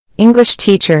English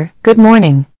teacher, good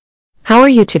morning. How are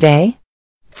you today?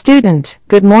 Student,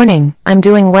 good morning, I'm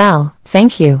doing well,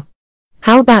 thank you.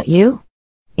 How about you?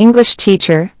 English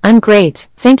teacher, I'm great,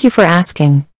 thank you for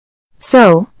asking.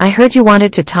 So, I heard you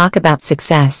wanted to talk about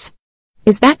success.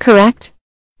 Is that correct?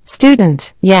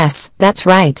 Student, yes, that's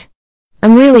right.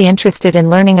 I'm really interested in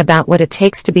learning about what it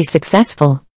takes to be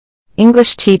successful.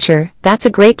 English teacher, that's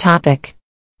a great topic.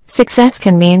 Success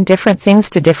can mean different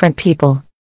things to different people.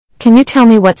 Can you tell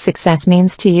me what success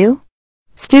means to you?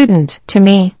 Student, to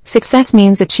me, success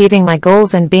means achieving my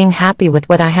goals and being happy with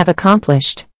what I have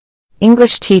accomplished.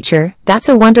 English teacher, that's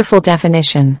a wonderful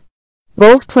definition.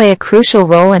 Goals play a crucial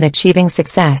role in achieving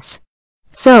success.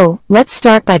 So, let's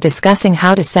start by discussing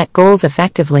how to set goals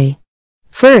effectively.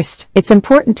 First, it's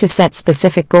important to set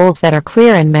specific goals that are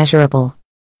clear and measurable.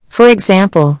 For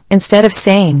example, instead of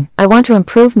saying, I want to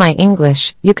improve my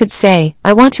English, you could say,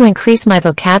 I want to increase my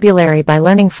vocabulary by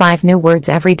learning 5 new words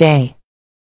every day.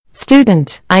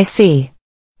 Student, I see.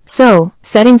 So,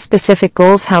 setting specific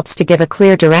goals helps to give a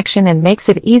clear direction and makes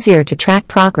it easier to track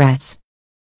progress.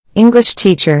 English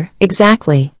teacher,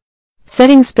 exactly.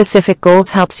 Setting specific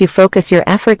goals helps you focus your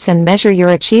efforts and measure your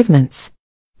achievements.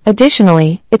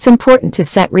 Additionally, it's important to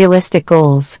set realistic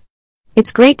goals.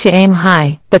 It's great to aim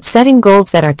high, but setting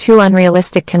goals that are too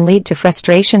unrealistic can lead to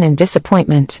frustration and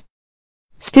disappointment.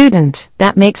 Student,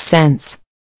 that makes sense.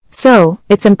 So,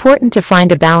 it's important to find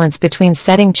a balance between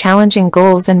setting challenging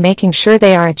goals and making sure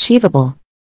they are achievable.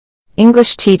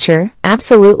 English teacher,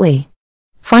 absolutely.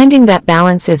 Finding that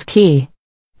balance is key.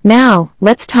 Now,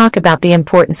 let's talk about the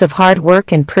importance of hard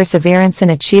work and perseverance in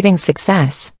achieving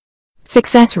success.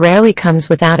 Success rarely comes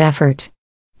without effort.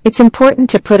 It's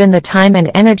important to put in the time and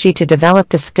energy to develop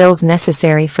the skills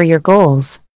necessary for your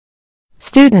goals.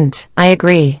 Student, I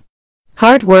agree.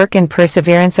 Hard work and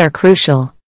perseverance are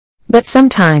crucial. But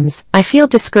sometimes, I feel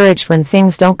discouraged when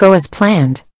things don't go as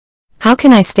planned. How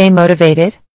can I stay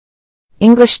motivated?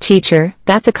 English teacher,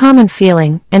 that's a common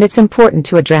feeling, and it's important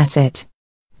to address it.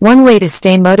 One way to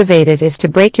stay motivated is to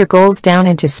break your goals down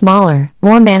into smaller,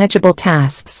 more manageable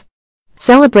tasks.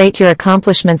 Celebrate your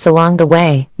accomplishments along the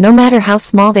way, no matter how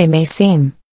small they may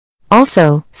seem.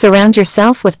 Also, surround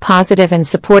yourself with positive and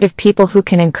supportive people who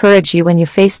can encourage you when you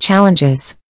face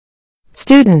challenges.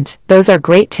 Student, those are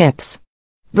great tips.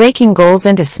 Breaking goals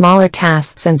into smaller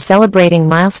tasks and celebrating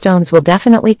milestones will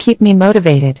definitely keep me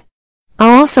motivated.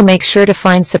 I'll also make sure to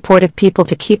find supportive people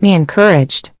to keep me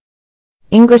encouraged.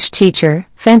 English teacher,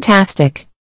 fantastic.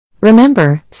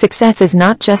 Remember, success is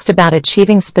not just about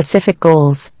achieving specific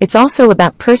goals, it's also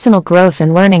about personal growth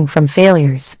and learning from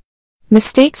failures.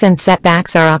 Mistakes and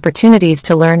setbacks are opportunities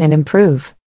to learn and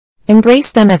improve.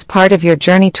 Embrace them as part of your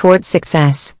journey towards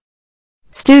success.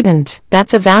 Student,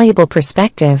 that's a valuable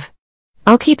perspective.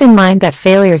 I'll keep in mind that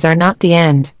failures are not the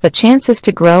end, but chances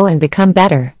to grow and become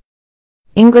better.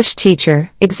 English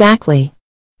teacher, exactly.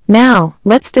 Now,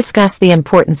 let's discuss the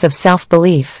importance of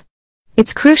self-belief.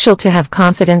 It's crucial to have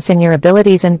confidence in your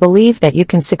abilities and believe that you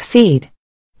can succeed.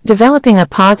 Developing a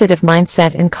positive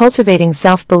mindset and cultivating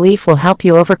self-belief will help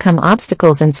you overcome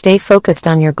obstacles and stay focused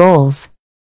on your goals.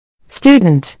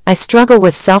 Student, I struggle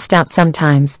with self-doubt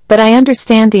sometimes, but I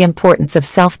understand the importance of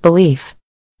self-belief.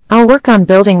 I'll work on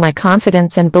building my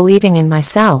confidence and believing in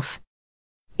myself.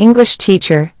 English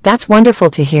teacher, that's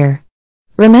wonderful to hear.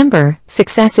 Remember,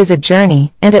 success is a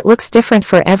journey, and it looks different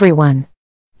for everyone.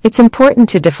 It's important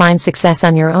to define success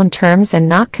on your own terms and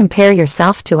not compare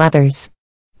yourself to others.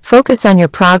 Focus on your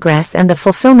progress and the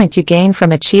fulfillment you gain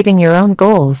from achieving your own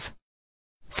goals.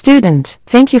 Student,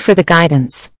 thank you for the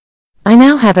guidance. I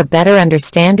now have a better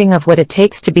understanding of what it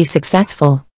takes to be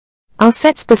successful. I'll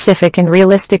set specific and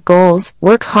realistic goals,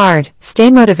 work hard, stay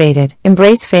motivated,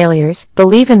 embrace failures,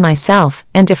 believe in myself,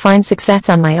 and define success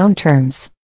on my own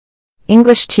terms.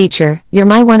 English teacher, you're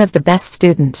one of the best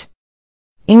student.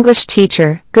 English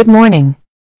teacher, good morning.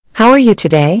 How are you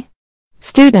today?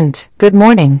 Student, good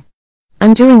morning.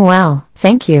 I'm doing well,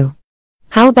 thank you.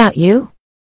 How about you?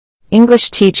 English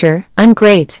teacher, I'm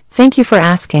great, thank you for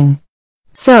asking.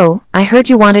 So, I heard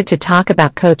you wanted to talk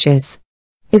about coaches.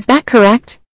 Is that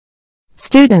correct?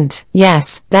 Student,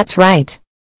 yes, that's right.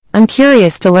 I'm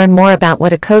curious to learn more about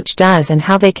what a coach does and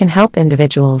how they can help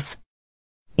individuals.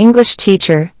 English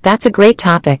teacher, that's a great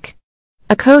topic.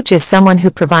 A coach is someone who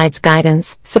provides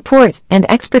guidance, support, and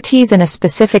expertise in a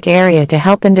specific area to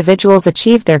help individuals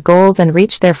achieve their goals and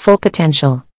reach their full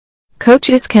potential.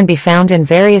 Coaches can be found in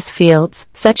various fields,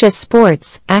 such as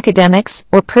sports, academics,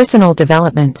 or personal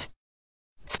development.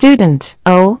 Student,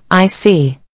 oh, I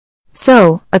see.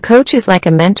 So, a coach is like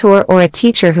a mentor or a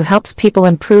teacher who helps people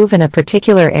improve in a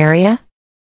particular area?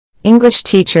 English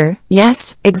teacher,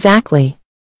 yes, exactly.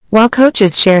 While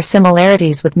coaches share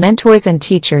similarities with mentors and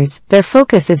teachers, their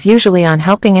focus is usually on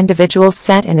helping individuals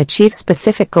set and achieve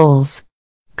specific goals.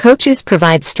 Coaches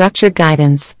provide structured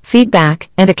guidance, feedback,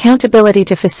 and accountability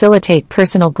to facilitate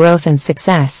personal growth and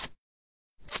success.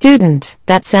 Student,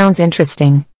 that sounds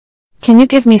interesting. Can you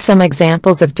give me some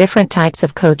examples of different types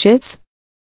of coaches?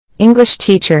 English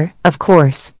teacher, of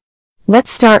course.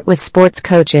 Let's start with sports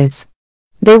coaches.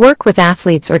 They work with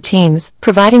athletes or teams,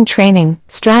 providing training,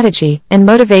 strategy, and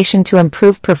motivation to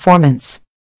improve performance.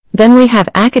 Then we have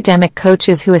academic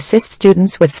coaches who assist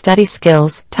students with study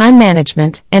skills, time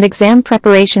management, and exam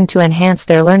preparation to enhance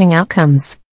their learning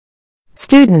outcomes.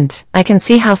 Student, I can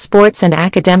see how sports and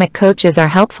academic coaches are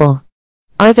helpful.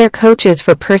 Are there coaches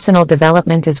for personal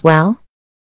development as well?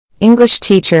 English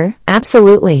teacher,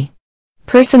 absolutely.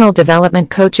 Personal development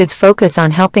coaches focus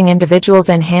on helping individuals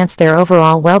enhance their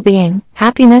overall well-being,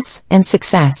 happiness, and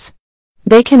success.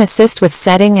 They can assist with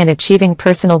setting and achieving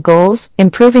personal goals,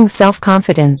 improving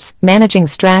self-confidence, managing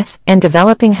stress, and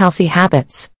developing healthy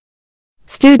habits.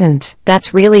 Student,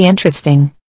 that's really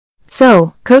interesting.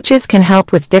 So, coaches can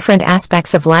help with different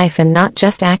aspects of life and not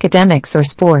just academics or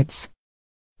sports.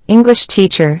 English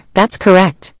teacher, that's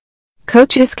correct.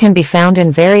 Coaches can be found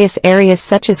in various areas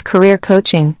such as career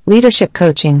coaching, leadership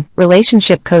coaching,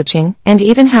 relationship coaching, and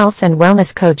even health and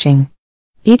wellness coaching.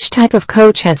 Each type of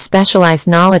coach has specialized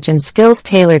knowledge and skills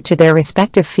tailored to their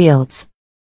respective fields.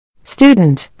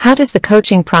 Student, how does the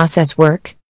coaching process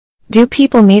work? Do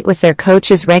people meet with their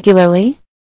coaches regularly?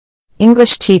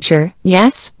 English teacher,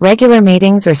 yes, regular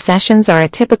meetings or sessions are a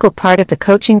typical part of the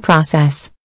coaching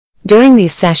process. During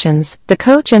these sessions, the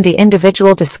coach and the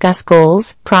individual discuss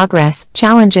goals, progress,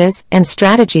 challenges, and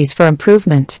strategies for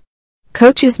improvement.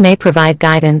 Coaches may provide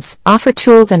guidance, offer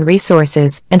tools and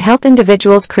resources, and help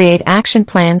individuals create action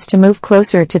plans to move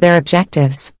closer to their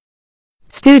objectives.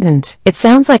 Student, it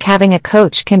sounds like having a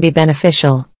coach can be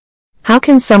beneficial. How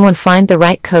can someone find the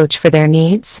right coach for their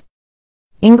needs?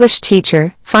 English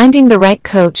teacher, finding the right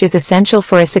coach is essential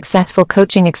for a successful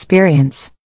coaching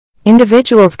experience.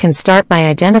 Individuals can start by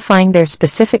identifying their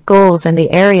specific goals and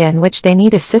the area in which they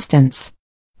need assistance.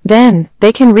 Then,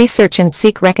 they can research and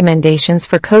seek recommendations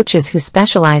for coaches who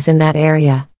specialize in that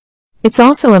area. It's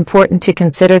also important to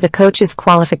consider the coach's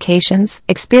qualifications,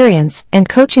 experience, and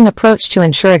coaching approach to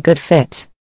ensure a good fit.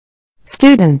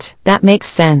 Student, that makes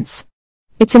sense.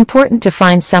 It's important to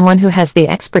find someone who has the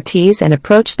expertise and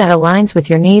approach that aligns with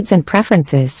your needs and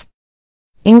preferences.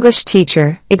 English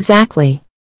teacher, exactly.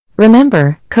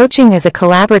 Remember, coaching is a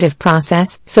collaborative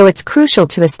process, so it's crucial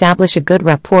to establish a good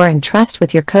rapport and trust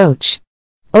with your coach.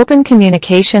 Open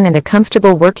communication and a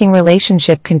comfortable working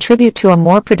relationship contribute to a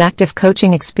more productive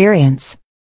coaching experience.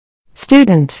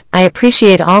 Student, I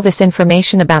appreciate all this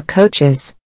information about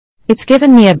coaches. It's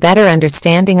given me a better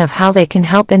understanding of how they can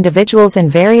help individuals in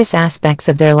various aspects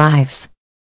of their lives.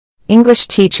 English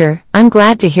teacher, I'm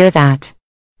glad to hear that.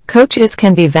 Coaches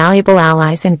can be valuable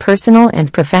allies in personal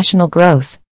and professional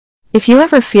growth. If you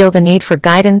ever feel the need for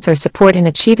guidance or support in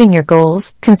achieving your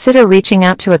goals, consider reaching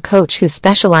out to a coach who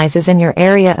specializes in your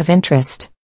area of interest.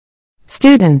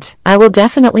 Student, I will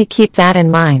definitely keep that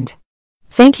in mind.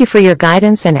 Thank you for your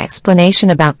guidance and explanation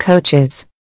about coaches.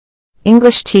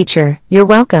 English teacher, you're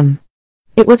welcome.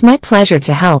 It was my pleasure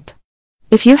to help.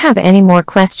 If you have any more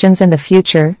questions in the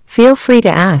future, feel free to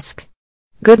ask.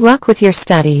 Good luck with your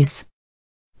studies.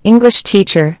 English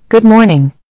teacher, good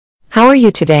morning. How are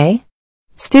you today?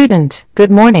 Student, good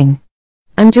morning.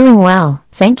 I'm doing well,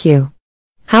 thank you.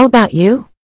 How about you?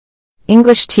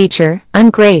 English teacher, I'm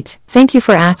great, thank you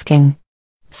for asking.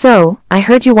 So, I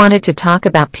heard you wanted to talk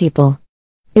about people.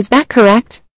 Is that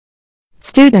correct?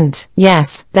 Student,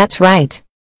 yes, that's right.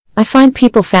 I find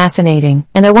people fascinating,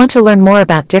 and I want to learn more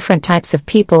about different types of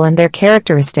people and their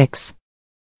characteristics.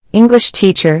 English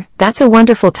teacher, that's a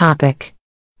wonderful topic.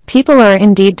 People are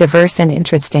indeed diverse and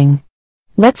interesting.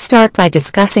 Let's start by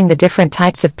discussing the different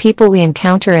types of people we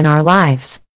encounter in our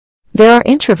lives. There are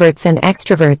introverts and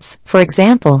extroverts, for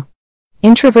example.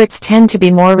 Introverts tend to be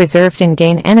more reserved and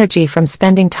gain energy from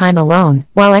spending time alone,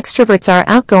 while extroverts are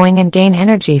outgoing and gain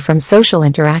energy from social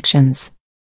interactions.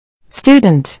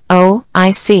 Student, oh,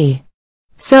 I see.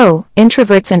 So,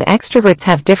 introverts and extroverts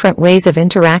have different ways of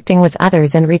interacting with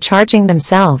others and recharging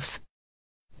themselves.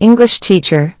 English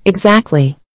teacher,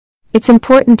 exactly. It's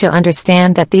important to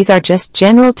understand that these are just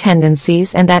general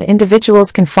tendencies and that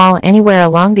individuals can fall anywhere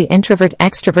along the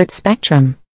introvert-extrovert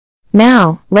spectrum.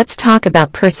 Now, let's talk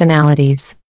about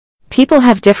personalities. People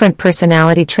have different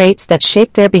personality traits that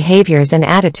shape their behaviors and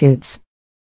attitudes.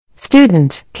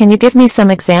 Student, can you give me some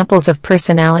examples of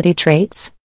personality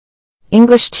traits?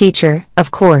 English teacher,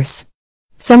 of course.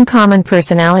 Some common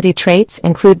personality traits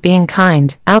include being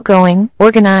kind, outgoing,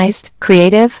 organized,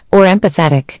 creative, or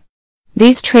empathetic.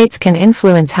 These traits can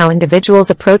influence how individuals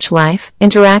approach life,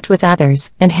 interact with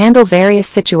others, and handle various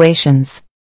situations.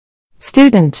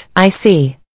 Student, I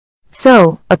see.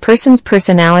 So, a person's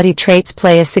personality traits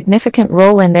play a significant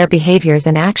role in their behaviors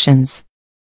and actions.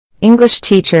 English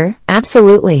teacher,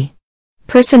 absolutely.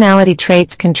 Personality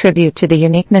traits contribute to the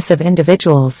uniqueness of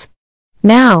individuals.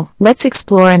 Now, let's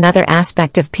explore another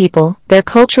aspect of people, their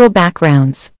cultural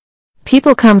backgrounds.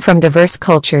 People come from diverse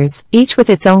cultures, each with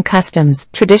its own customs,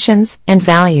 traditions, and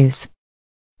values.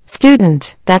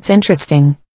 Student, that's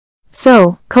interesting.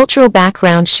 So, cultural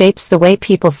background shapes the way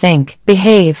people think,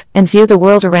 behave, and view the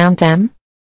world around them?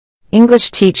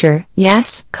 English teacher,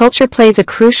 yes, culture plays a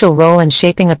crucial role in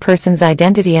shaping a person's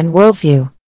identity and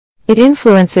worldview. It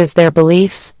influences their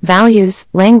beliefs, values,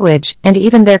 language, and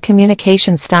even their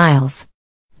communication styles.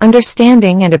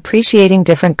 Understanding and appreciating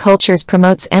different cultures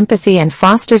promotes empathy and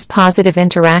fosters positive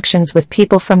interactions with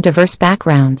people from diverse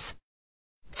backgrounds.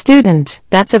 Student,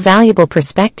 that's a valuable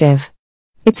perspective.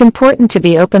 It's important to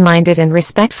be open-minded and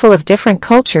respectful of different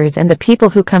cultures and the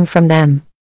people who come from them.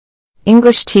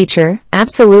 English teacher,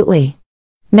 absolutely.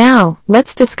 Now,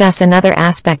 let's discuss another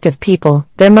aspect of people,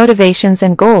 their motivations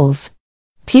and goals.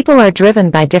 People are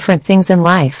driven by different things in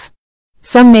life.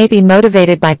 Some may be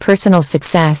motivated by personal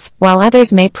success, while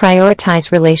others may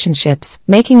prioritize relationships,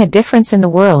 making a difference in the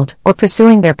world, or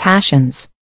pursuing their passions.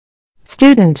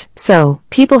 Student, so,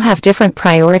 people have different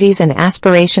priorities and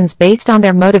aspirations based on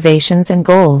their motivations and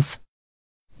goals.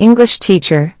 English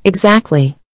teacher,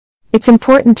 exactly. It's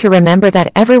important to remember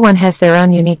that everyone has their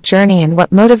own unique journey and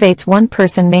what motivates one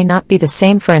person may not be the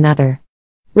same for another.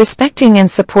 Respecting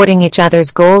and supporting each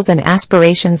other's goals and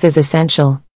aspirations is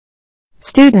essential.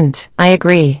 Student, I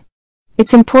agree.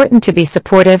 It's important to be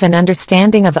supportive and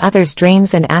understanding of others'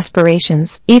 dreams and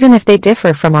aspirations, even if they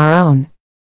differ from our own.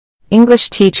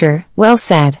 English teacher, well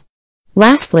said.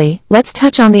 Lastly, let's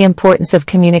touch on the importance of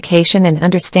communication and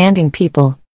understanding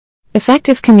people.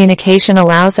 Effective communication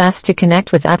allows us to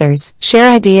connect with others, share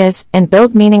ideas, and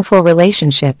build meaningful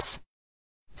relationships.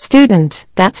 Student,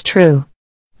 that's true.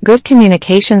 Good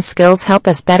communication skills help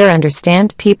us better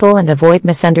understand people and avoid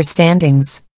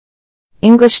misunderstandings.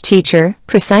 English teacher,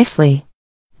 precisely.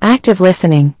 Active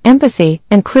listening, empathy,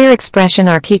 and clear expression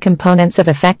are key components of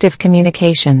effective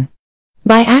communication.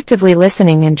 By actively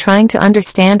listening and trying to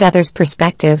understand others'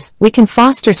 perspectives, we can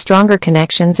foster stronger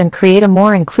connections and create a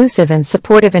more inclusive and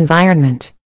supportive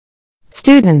environment.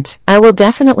 Student, I will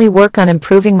definitely work on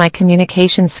improving my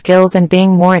communication skills and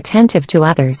being more attentive to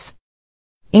others.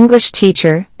 English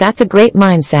teacher, that's a great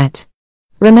mindset.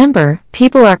 Remember,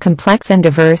 people are complex and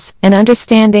diverse, and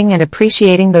understanding and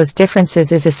appreciating those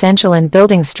differences is essential in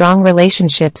building strong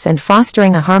relationships and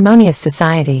fostering a harmonious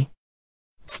society.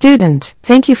 Student,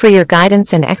 thank you for your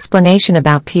guidance and explanation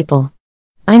about people.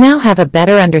 I now have a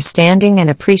better understanding and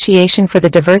appreciation for the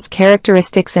diverse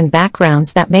characteristics and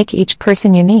backgrounds that make each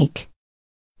person unique.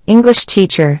 English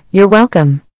teacher, you're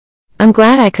welcome. I'm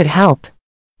glad I could help.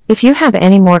 If you have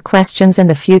any more questions in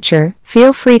the future,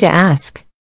 feel free to ask.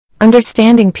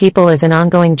 Understanding people is an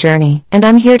ongoing journey, and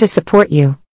I'm here to support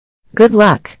you. Good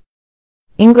luck.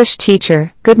 English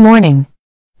teacher, good morning.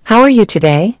 How are you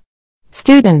today?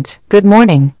 Student, good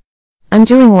morning. I'm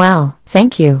doing well,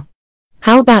 thank you.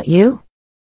 How about you?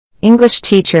 English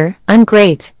teacher, I'm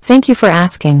great, thank you for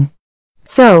asking.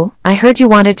 So, I heard you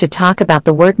wanted to talk about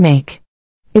the word make.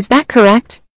 Is that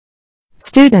correct?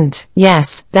 Student,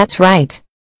 yes, that's right.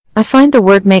 I find the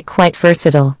word make quite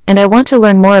versatile, and I want to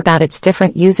learn more about its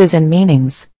different uses and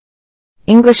meanings.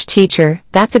 English teacher,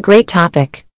 that's a great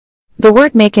topic. The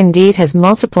word make indeed has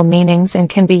multiple meanings and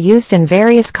can be used in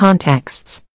various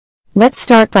contexts. Let's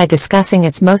start by discussing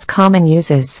its most common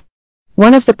uses.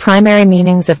 One of the primary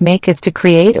meanings of make is to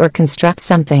create or construct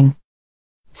something.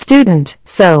 Student,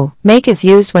 so, make is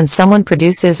used when someone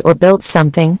produces or builds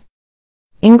something?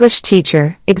 English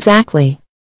teacher, exactly.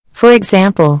 For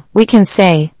example, we can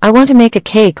say, I want to make a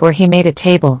cake or he made a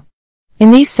table. In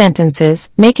these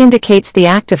sentences, make indicates the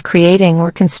act of creating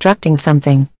or constructing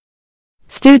something.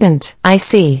 Student, I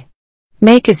see.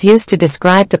 Make is used to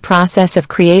describe the process of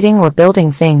creating or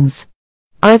building things.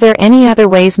 Are there any other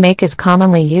ways make is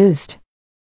commonly used?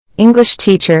 English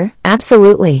teacher,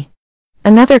 absolutely.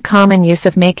 Another common use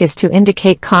of make is to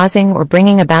indicate causing or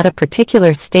bringing about a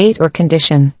particular state or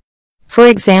condition. For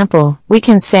example, we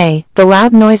can say, the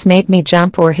loud noise made me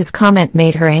jump or his comment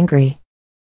made her angry.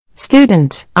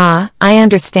 Student, I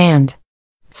understand.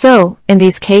 So, in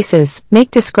these cases, make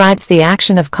describes the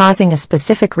action of causing a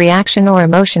specific reaction or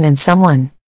emotion in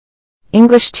someone.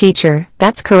 English teacher,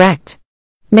 that's correct.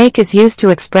 Make is used to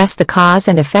express the cause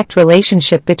and effect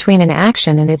relationship between an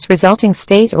action and its resulting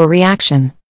state or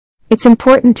reaction. It's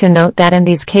important to note that in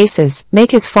these cases,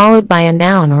 make is followed by a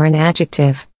noun or an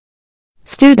adjective.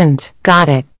 Student, got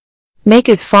it. Make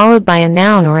is followed by a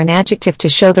noun or an adjective to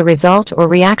show the result or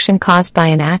reaction caused by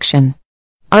an action.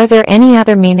 Are there any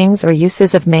other meanings or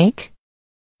uses of make?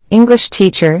 English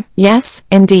teacher, yes,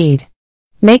 indeed.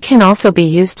 Make can also be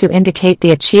used to indicate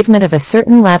the achievement of a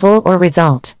certain level or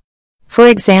result. For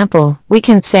example, we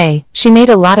can say, she made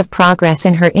a lot of progress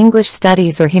in her English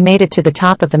studies, or he made it to the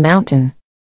top of the mountain.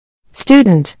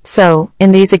 Student, so,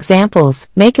 in these examples,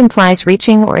 make implies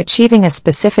reaching or achieving a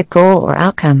specific goal or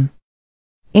outcome.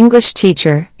 English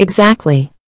teacher,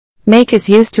 exactly. Make is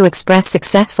used to express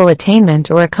successful attainment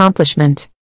or accomplishment.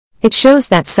 It shows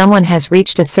that someone has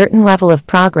reached a certain level of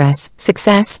progress,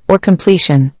 success, or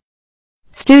completion.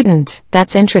 Student,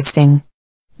 that's interesting.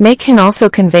 Make can also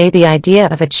convey the idea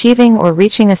of achieving or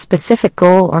reaching a specific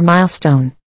goal or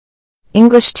milestone.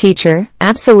 English teacher,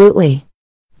 absolutely.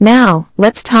 Now,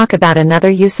 let's talk about another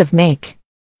use of make.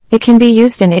 It can be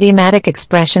used in idiomatic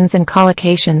expressions and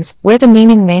collocations, where the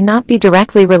meaning may not be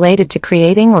directly related to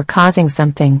creating or causing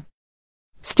something.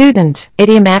 Student,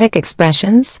 idiomatic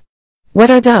expressions? What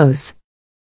are those?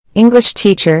 English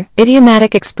teacher,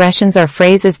 idiomatic expressions are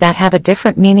phrases that have a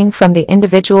different meaning from the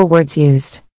individual words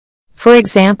used. For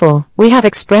example, we have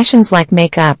expressions like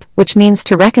make up, which means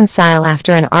to reconcile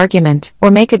after an argument, or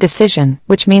make a decision,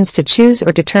 which means to choose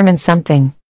or determine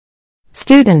something.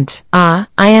 Student, I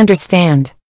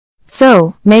understand.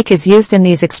 So, make is used in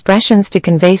these expressions to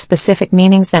convey specific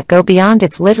meanings that go beyond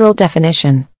its literal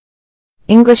definition.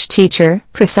 English teacher,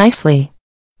 precisely.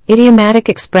 Idiomatic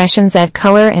expressions add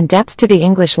color and depth to the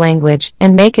English language,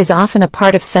 and make is often a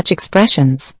part of such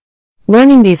expressions.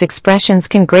 Learning these expressions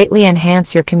can greatly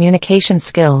enhance your communication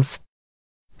skills.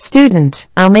 Student,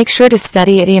 I'll make sure to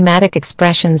study idiomatic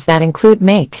expressions that include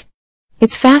make.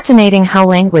 It's fascinating how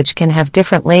language can have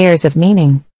different layers of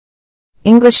meaning.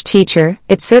 English teacher,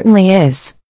 it certainly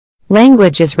is.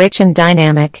 Language is rich and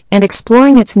dynamic, and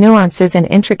exploring its nuances and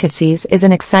intricacies is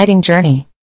an exciting journey.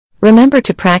 Remember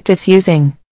to practice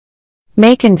using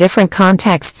make in different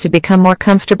contexts to become more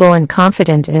comfortable and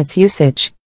confident in its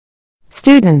usage.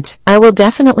 Student, I will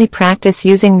definitely practice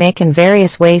using make in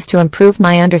various ways to improve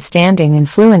my understanding and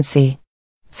fluency.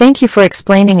 Thank you for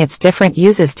explaining its different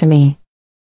uses to me.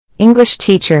 English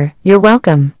teacher, you're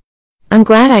welcome. I'm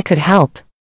glad I could help.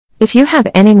 If you have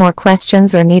any more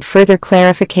questions or need further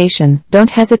clarification,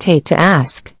 don't hesitate to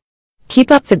ask.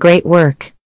 Keep up the great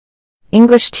work.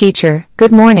 English teacher,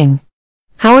 good morning.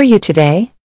 How are you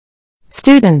today?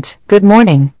 Student, good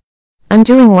morning. I'm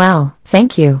doing well,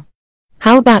 thank you.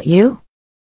 How about you?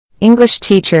 English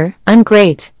teacher, I'm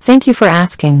great, thank you for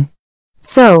asking.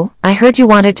 So, I heard you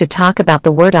wanted to talk about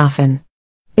the word often.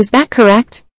 Is that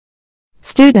correct?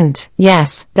 Student,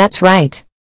 yes, that's right.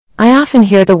 I often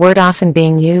hear the word often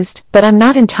being used, but I'm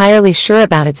not entirely sure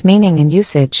about its meaning and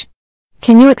usage.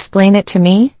 Can you explain it to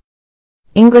me?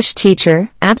 English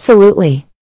teacher, absolutely.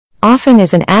 Often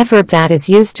is an adverb that is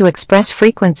used to express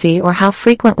frequency or how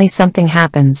frequently something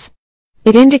happens.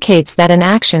 It indicates that an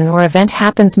action or event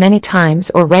happens many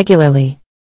times or regularly.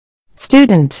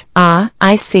 Student,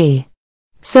 I see.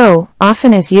 So,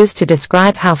 often is used to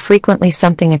describe how frequently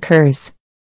something occurs.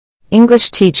 English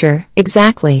teacher,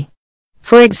 exactly.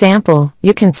 For example,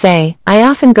 you can say, I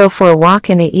often go for a walk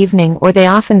in the evening, or they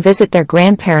often visit their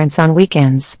grandparents on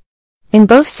weekends. In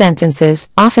both sentences,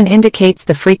 often indicates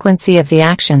the frequency of the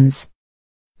actions.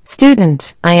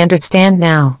 Student, I understand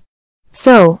now.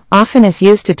 So, often is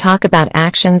used to talk about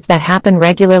actions that happen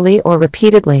regularly or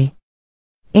repeatedly.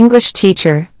 English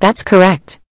teacher, that's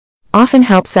correct. Often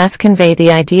helps us convey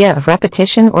the idea of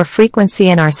repetition or frequency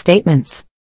in our statements.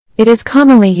 It is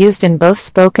commonly used in both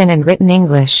spoken and written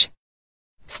English.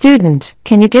 Student,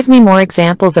 can you give me more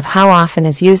examples of how often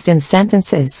is used in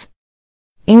sentences?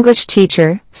 English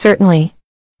teacher, certainly.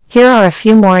 Here are a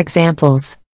few more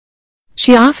examples.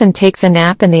 She often takes a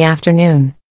nap in the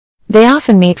afternoon. They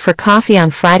often meet for coffee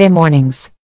on Friday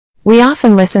mornings. We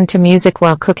often listen to music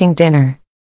while cooking dinner.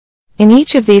 In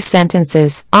each of these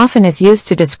sentences, often is used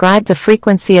to describe the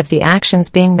frequency of the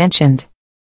actions being mentioned.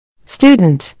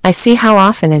 Student, I see how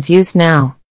often is used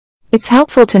now. It's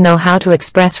helpful to know how to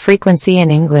express frequency in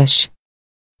English.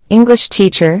 English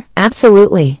teacher,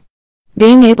 absolutely.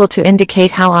 Being able to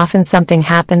indicate how often something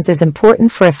happens is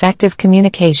important for effective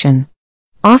communication.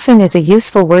 Often is a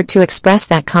useful word to express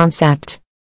that concept.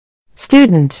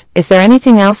 Student, is there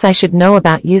anything else I should know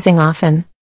about using often?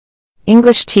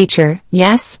 English teacher,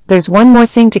 yes, there's one more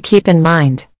thing to keep in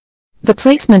mind. The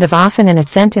placement of often in a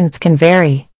sentence can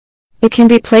vary. It can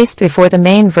be placed before the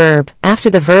main verb,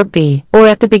 after the verb be, or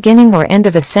at the beginning or end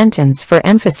of a sentence for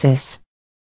emphasis.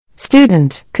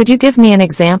 Student, could you give me an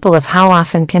example of how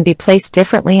often can be placed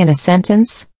differently in a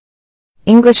sentence?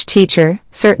 English teacher,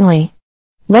 certainly.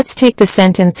 Let's take the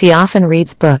sentence he often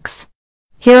reads books.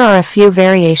 Here are a few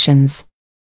variations.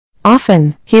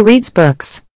 Often, he reads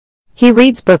books. He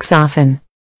reads books often.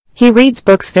 He reads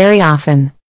books very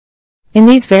often. In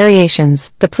these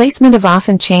variations, the placement of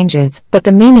often changes, but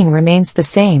the meaning remains the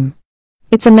same.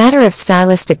 It's a matter of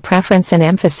stylistic preference and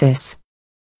emphasis.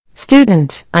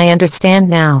 Student, I understand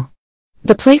now.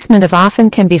 The placement of often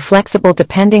can be flexible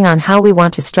depending on how we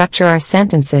want to structure our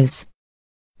sentences.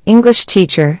 English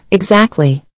teacher,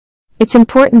 exactly. It's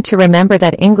important to remember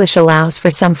that English allows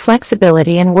for some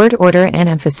flexibility in word order and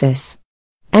emphasis.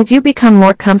 As you become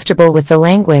more comfortable with the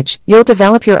language, you'll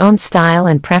develop your own style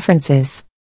and preferences.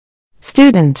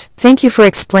 Student, thank you for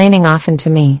explaining often to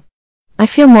me. I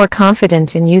feel more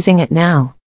confident in using it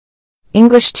now.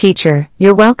 English teacher,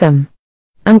 you're welcome.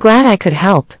 I'm glad I could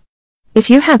help. If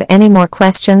you have any more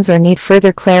questions or need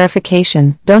further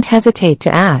clarification, don't hesitate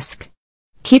to ask.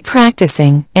 Keep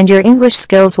practicing, and your English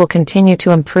skills will continue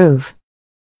to improve.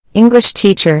 English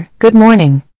teacher, good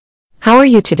morning. How are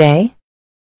you today?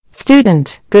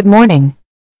 Student, good morning.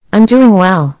 I'm doing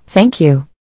well, thank you.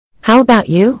 How about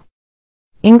you?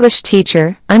 English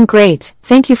teacher, I'm great,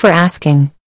 thank you for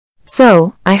asking.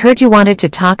 So, I heard you wanted to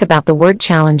talk about the word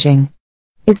challenging.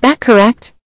 Is that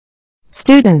correct?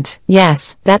 Student,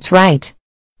 yes, that's right.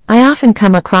 I often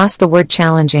come across the word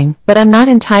challenging, but I'm not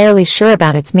entirely sure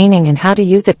about its meaning and how to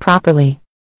use it properly.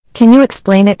 Can you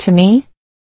explain it to me?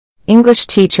 English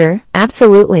teacher,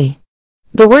 absolutely.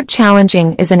 The word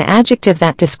challenging is an adjective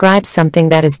that describes something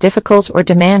that is difficult or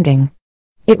demanding.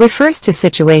 It refers to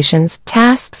situations,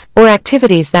 tasks, or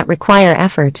activities that require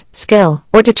effort, skill,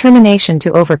 or determination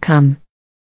to overcome.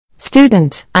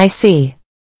 Student, I see.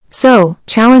 So,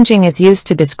 challenging is used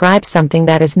to describe something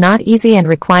that is not easy and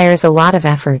requires a lot of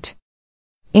effort.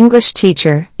 English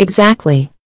teacher,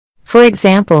 exactly. For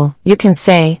example, you can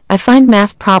say, I find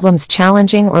math problems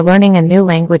challenging, or learning a new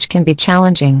language can be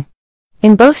challenging.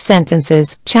 In both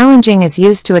sentences, challenging is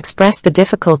used to express the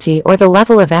difficulty or the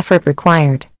level of effort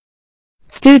required.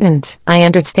 Student, I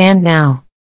understand now.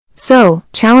 So,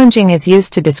 challenging is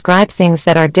used to describe things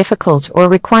that are difficult or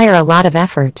require a lot of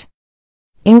effort.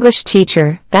 English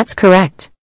teacher, that's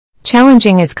correct.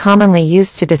 Challenging is commonly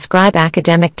used to describe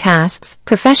academic tasks,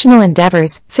 professional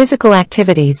endeavors, physical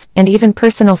activities, and even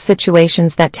personal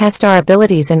situations that test our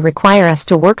abilities and require us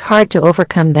to work hard to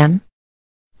overcome them.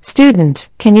 Student,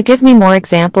 can you give me more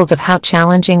examples of how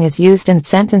challenging is used in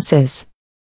sentences?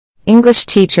 English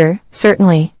teacher,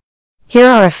 certainly. Here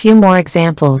are a few more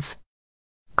examples.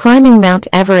 Climbing Mount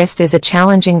Everest is a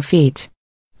challenging feat.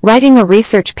 Writing a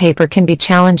research paper can be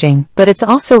challenging, but it's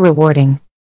also rewarding.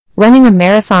 Running a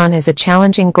marathon is a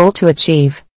challenging goal to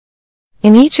achieve.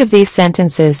 In each of these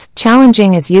sentences,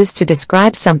 challenging is used to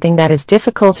describe something that is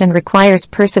difficult and requires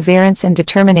perseverance and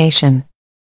determination.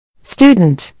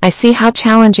 Student, I see how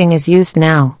challenging is used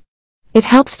now. It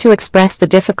helps to express the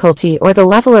difficulty or the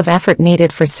level of effort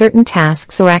needed for certain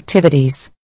tasks or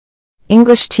activities.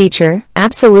 English teacher,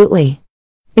 absolutely.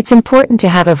 It's important to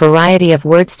have a variety of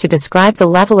words to describe the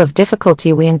level of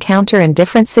difficulty we encounter in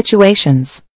different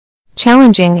situations.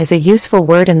 Challenging is a useful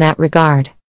word in that regard.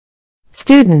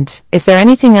 Student, is there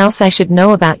anything else I should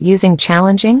know about using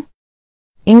challenging?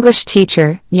 English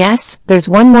teacher, yes, there's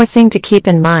one more thing to keep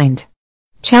in mind.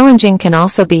 Challenging can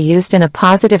also be used in a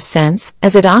positive sense,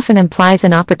 as it often implies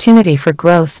an opportunity for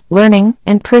growth, learning,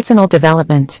 and personal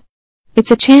development.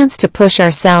 It's a chance to push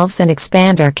ourselves and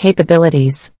expand our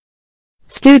capabilities.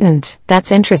 Student,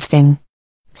 that's interesting.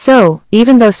 So,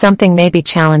 even though something may be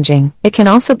challenging, it can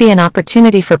also be an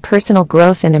opportunity for personal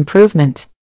growth and improvement.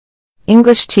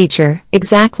 English teacher,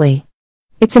 exactly.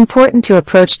 It's important to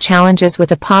approach challenges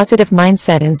with a positive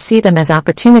mindset and see them as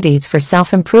opportunities for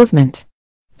self-improvement.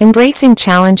 Embracing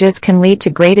challenges can lead to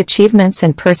great achievements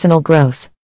and personal growth.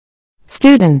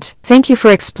 Student, thank you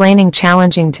for explaining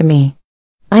challenging to me.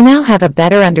 I now have a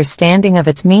better understanding of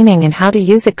its meaning and how to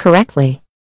use it correctly.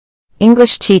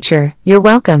 English teacher, you're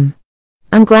welcome.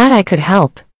 I'm glad I could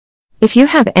help. If you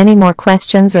have any more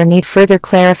questions or need further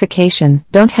clarification,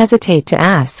 don't hesitate to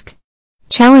ask.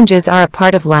 Challenges are a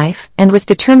part of life, and with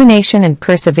determination and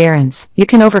perseverance, you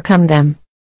can overcome them.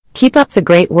 Keep up the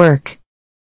great work.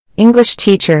 English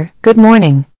teacher, good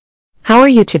morning. How are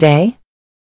you today?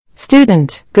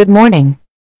 Student, good morning.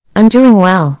 I'm doing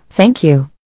well, thank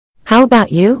you. How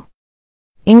about you?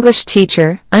 English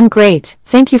teacher, I'm great,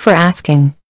 thank you for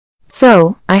asking.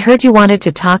 So, I heard you wanted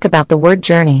to talk about the word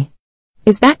journey.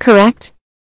 Is that correct?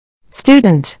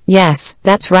 Student, yes,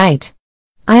 that's right.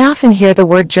 I often hear the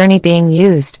word journey being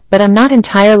used, but I'm not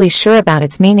entirely sure about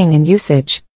its meaning and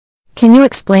usage. Can you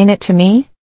explain it to me?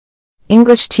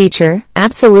 English teacher,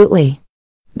 absolutely.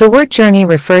 The word journey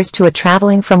refers to a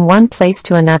traveling from one place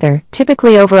to another,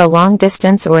 typically over a long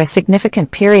distance or a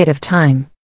significant period of time.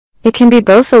 It can be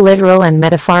both a literal and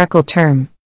metaphorical term.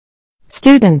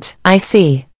 Student, I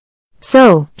see.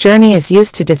 So, journey is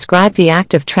used to describe the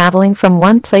act of traveling from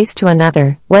one place to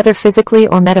another, whether physically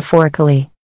or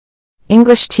metaphorically.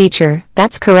 English teacher,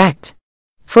 that's correct.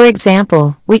 For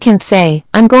example, we can say,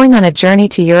 I'm going on a journey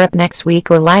to Europe next week,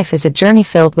 or life is a journey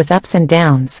filled with ups and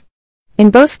downs.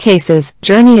 In both cases,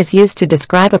 journey is used to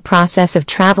describe a process of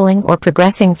traveling or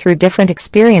progressing through different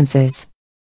experiences.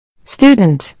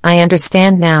 Student, I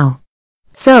understand now.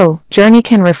 So, journey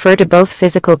can refer to both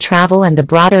physical travel and the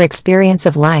broader experience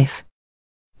of life.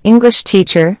 English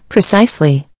teacher,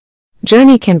 precisely.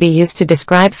 Journey can be used to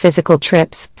describe physical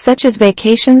trips, such as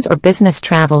vacations or business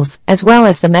travels, as well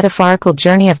as the metaphorical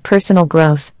journey of personal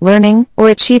growth, learning, or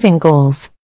achieving goals.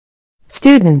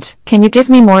 Student, can you give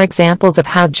me more examples of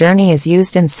how journey is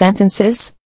used in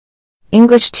sentences?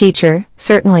 English teacher,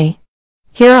 certainly.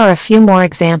 Here are a few more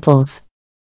examples.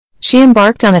 She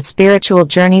embarked on a spiritual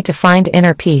journey to find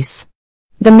inner peace.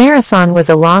 The marathon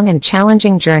was a long and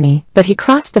challenging journey, but he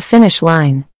crossed the finish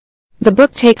line. The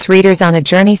book takes readers on a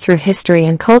journey through history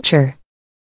and culture.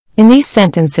 In these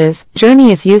sentences,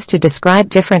 journey is used to describe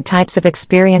different types of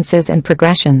experiences and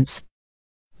progressions.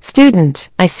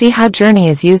 Student, I see how journey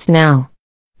is used now.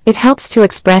 It helps to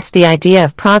express the idea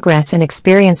of progress and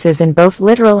experiences in both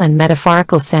literal and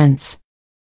metaphorical sense.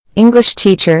 English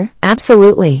teacher,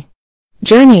 absolutely.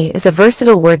 Journey is a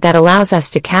versatile word that allows us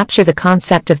to capture the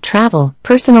concept of travel,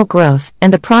 personal growth,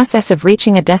 and the process of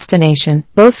reaching a destination,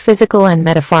 both physical and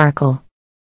metaphorical.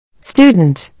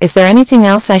 Student, is there anything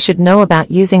else I should know about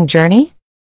using journey?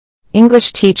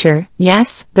 English teacher,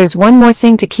 yes, there's one more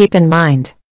thing to keep in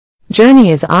mind. Journey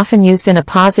is often used in a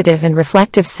positive and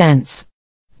reflective sense.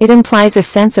 It implies a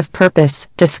sense of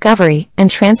purpose, discovery, and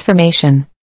transformation.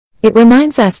 It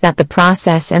reminds us that the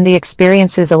process and the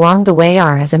experiences along the way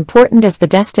are as important as the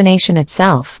destination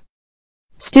itself.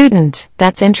 Student,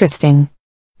 that's interesting.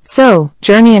 So,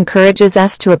 journey encourages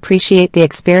us to appreciate the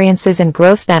experiences and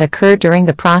growth that occur during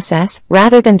the process,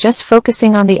 rather than just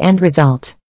focusing on the end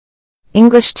result.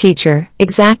 English teacher,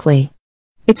 exactly.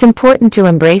 It's important to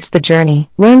embrace the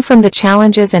journey, learn from the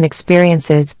challenges and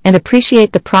experiences, and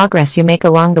appreciate the progress you make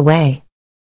along the way.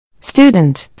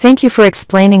 Student, thank you for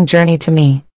explaining journey to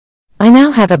me. I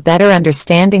now have a better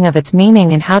understanding of its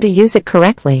meaning and how to use it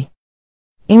correctly.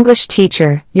 English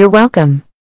teacher, you're welcome.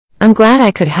 I'm glad I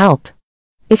could help.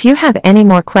 If you have any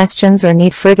more questions or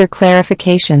need further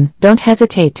clarification, don't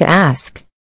hesitate to ask.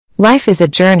 Life is a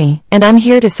journey, and I'm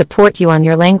here to support you on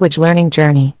your language learning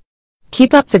journey.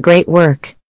 Keep up the great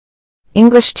work.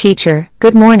 English teacher,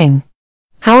 good morning.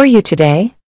 How are you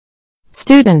today?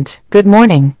 Student, good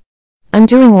morning. I'm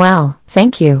doing well,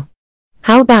 thank you.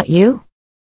 How about you?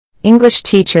 English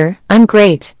teacher, I'm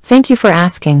great, thank you for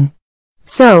asking.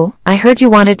 So, I heard you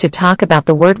wanted to talk about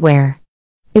the word where.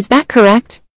 Is that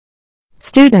correct?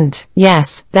 Student,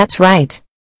 yes, that's right.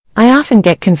 I often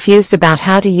get confused about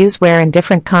how to use where in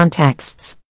different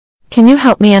contexts. Can you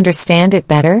help me understand it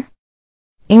better?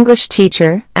 English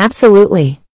teacher,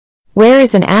 absolutely. Where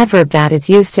is an adverb that is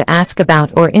used to ask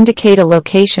about or indicate a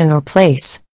location or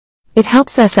place. It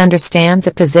helps us understand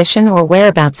the position or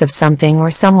whereabouts of something or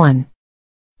someone.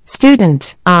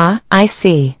 Student, I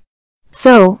see.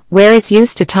 So, where is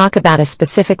used to talk about a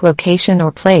specific location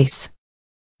or place.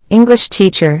 English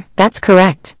teacher, that's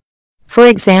correct. For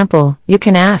example, you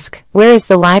can ask, where is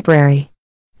the library?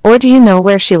 Or do you know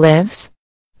where she lives?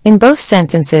 In both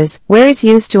sentences, where is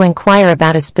used to inquire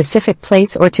about a specific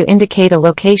place or to indicate a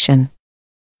location.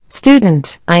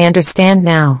 Student, I understand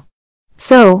now.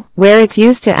 So, where is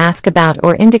used to ask about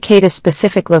or indicate a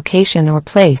specific location or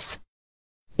place.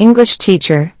 English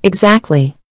teacher,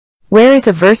 exactly. Where is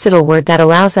a versatile word that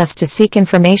allows us to seek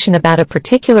information about a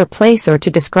particular place or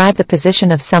to describe the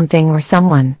position of something or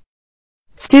someone.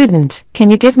 Student,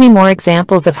 can you give me more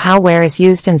examples of how where is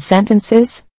used in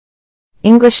sentences?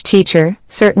 English teacher,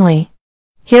 certainly.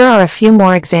 Here are a few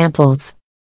more examples.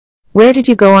 Where did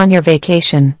you go on your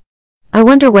vacation? I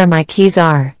wonder where my keys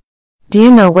are. Do you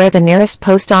know where the nearest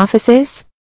post office is?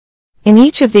 In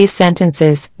each of these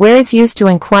sentences, where is used to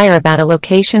inquire about a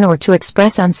location or to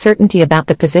express uncertainty about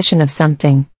the position of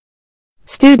something.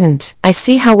 Student, I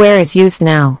see how where is used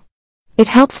now. It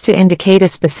helps to indicate a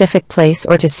specific place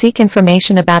or to seek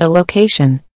information about a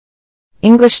location.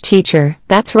 English teacher,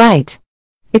 that's right.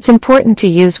 It's important to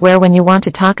use where when you want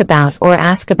to talk about or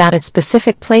ask about a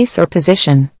specific place or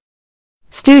position.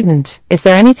 Student, is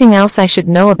there anything else I should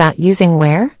know about using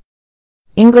where?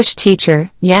 English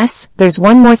teacher, yes, there's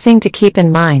one more thing to keep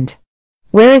in mind.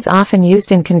 Where is often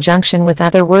used in conjunction with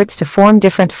other words to form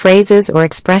different phrases or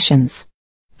expressions.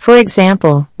 For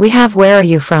example, we have where are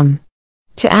you from?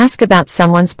 To ask about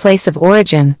someone's place of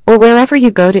origin, or wherever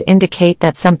you go to indicate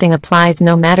that something applies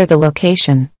no matter the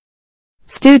location.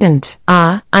 Student,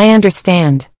 I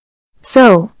understand.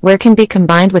 So, where can be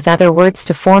combined with other words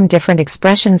to form different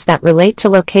expressions that relate to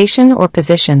location or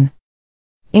position.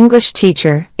 English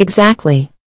teacher,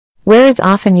 exactly. Where is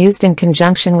often used in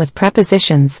conjunction with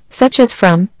prepositions, such as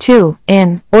from, to,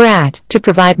 in, or at, to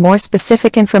provide more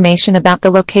specific information about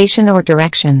the location or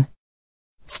direction.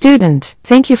 Student,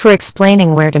 thank you for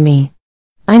explaining where to me.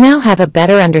 I now have a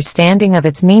better understanding of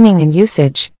its meaning and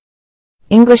usage.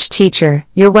 English teacher,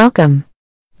 you're welcome.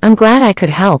 I'm glad I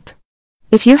could help.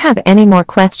 If you have any more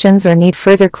questions or need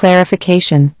further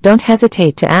clarification, don't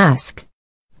hesitate to ask.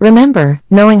 Remember,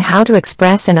 knowing how to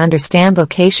express and understand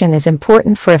location is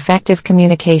important for effective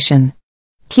communication.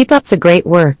 Keep up the great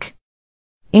work.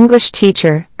 English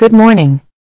teacher, good morning.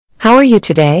 How are you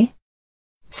today?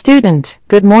 Student,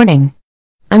 good morning.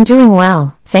 I'm doing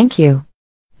well, thank you.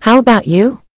 How about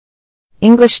you?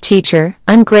 English teacher,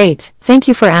 I'm great, thank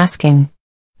you for asking.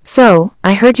 So,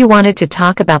 I heard you wanted to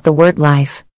talk about the word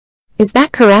life. Is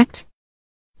that correct?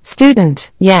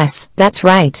 Student, yes, that's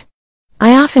right.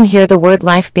 I often hear the word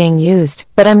life being used,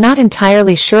 but I'm not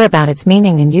entirely sure about its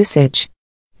meaning and usage.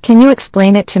 Can you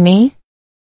explain it to me?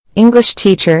 English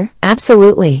teacher,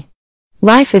 absolutely.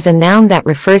 Life is a noun that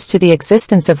refers to the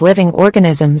existence of living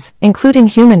organisms, including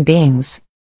human beings.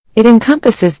 It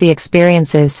encompasses the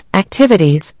experiences,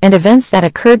 activities, and events that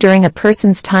occur during a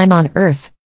person's time on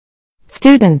Earth.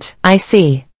 Student, I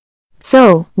see.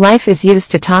 So, life is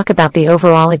used to talk about the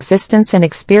overall existence and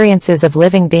experiences of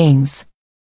living beings.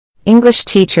 English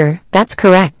teacher, that's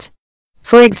correct.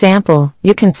 For example,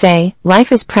 you can say,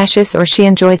 life is precious or she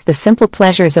enjoys the simple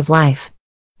pleasures of life.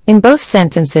 In both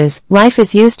sentences, life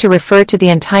is used to refer to the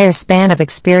entire span of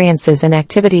experiences and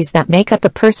activities that make up a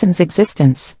person's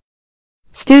existence.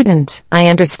 Student, I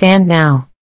understand now.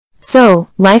 So,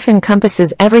 life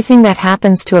encompasses everything that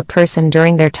happens to a person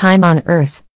during their time on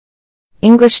Earth.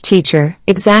 English teacher,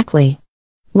 exactly.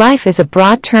 Life is a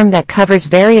broad term that covers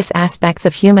various aspects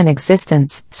of human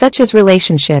existence, such as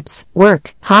relationships,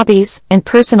 work, hobbies, and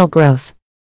personal growth.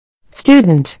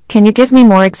 Student, can you give me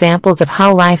more examples of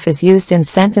how life is used in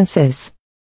sentences?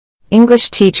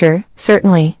 English teacher,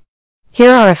 certainly.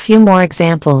 Here are a few more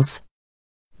examples.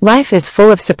 Life is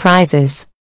full of surprises.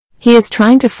 He is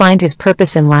trying to find his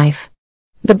purpose in life.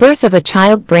 The birth of a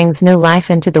child brings new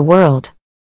life into the world.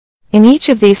 In each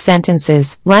of these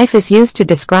sentences, life is used to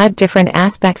describe different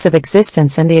aspects of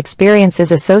existence and the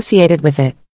experiences associated with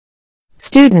it.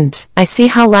 Student, I see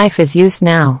how life is used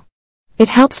now. It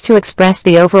helps to express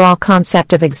the overall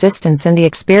concept of existence and the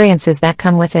experiences that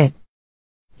come with it.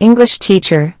 English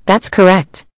teacher, that's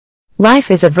correct.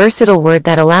 Life is a versatile word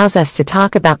that allows us to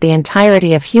talk about the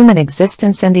entirety of human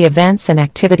existence and the events and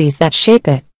activities that shape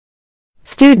it.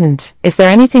 Student, is there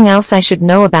anything else I should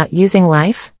know about using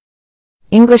life?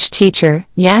 English teacher,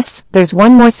 yes, there's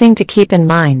one more thing to keep in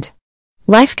mind.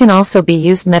 Life can also be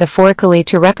used metaphorically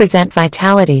to represent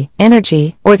vitality,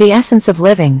 energy, or the essence of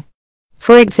living.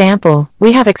 For example,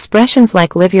 we have expressions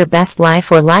like live your best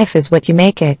life or life is what you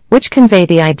make it, which convey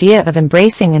the idea of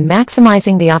embracing and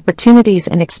maximizing the opportunities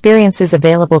and experiences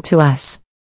available to us.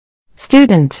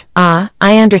 Student, I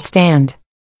understand.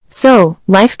 So,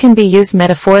 life can be used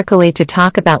metaphorically to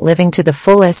talk about living to the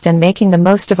fullest and making the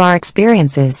most of our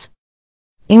experiences.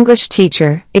 English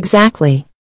teacher, exactly.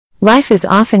 Life is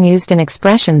often used in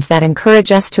expressions that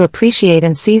encourage us to appreciate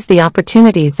and seize the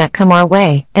opportunities that come our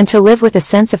way, and to live with a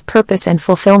sense of purpose and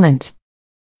fulfillment.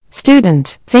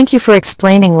 Student, thank you for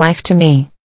explaining life to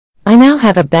me. I now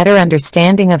have a better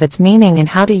understanding of its meaning and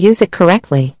how to use it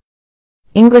correctly.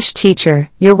 English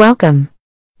teacher, you're welcome.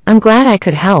 I'm glad I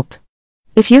could help.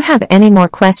 If you have any more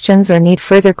questions or need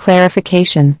further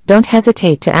clarification, don't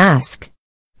hesitate to ask.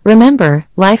 Remember,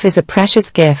 life is a precious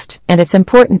gift, and it's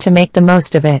important to make the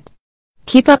most of it.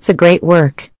 Keep up the great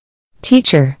work.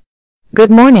 Teacher. Good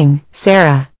morning,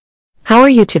 Sarah. How are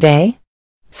you today?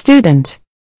 Student.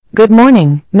 Good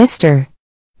morning, Mr.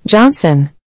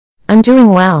 Johnson. I'm doing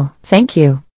well, thank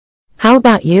you. How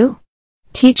about you?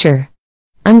 Teacher.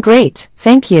 I'm great,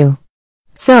 thank you.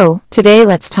 So, today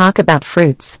let's talk about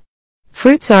fruits.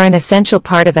 Fruits are an essential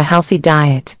part of a healthy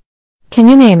diet. Can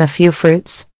you name a few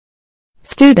fruits?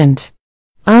 Student.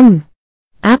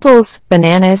 Apples,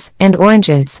 bananas, and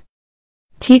oranges.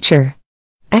 Teacher.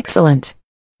 Excellent.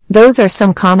 Those are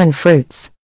some common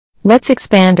fruits. Let's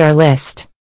expand our list.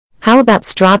 How about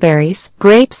strawberries,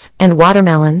 grapes, and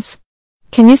watermelons?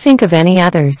 Can you think of any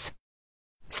others?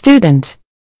 Student.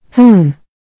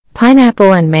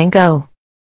 Pineapple and mango.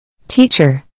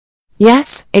 Teacher.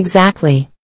 Yes, exactly.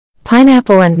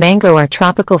 Pineapple and mango are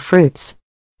tropical fruits.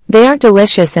 They are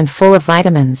delicious and full of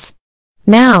vitamins.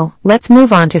 Now, let's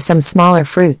move on to some smaller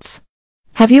fruits.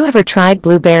 Have you ever tried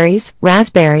blueberries,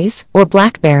 raspberries, or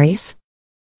blackberries?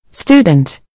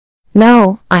 Student.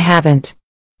 No, I haven't.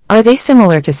 Are they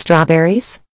similar to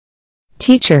strawberries?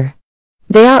 Teacher.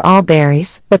 They are all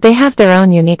berries, but they have their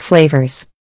own unique flavors.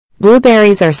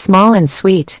 Blueberries are small and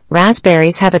sweet,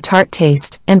 raspberries have a tart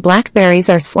taste, and blackberries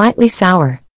are slightly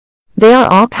sour. They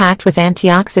are all packed with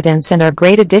antioxidants and are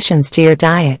great additions to your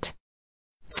diet.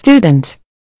 Student.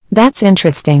 That's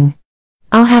interesting.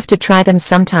 I'll have to try them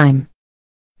sometime.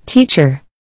 Teacher.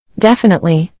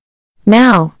 Definitely.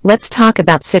 Now, let's talk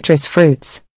about citrus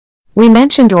fruits. We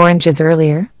mentioned oranges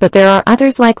earlier, but there are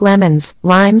others like lemons,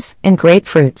 limes, and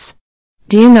grapefruits.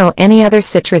 Do you know any other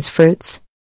citrus fruits?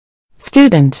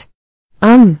 Student.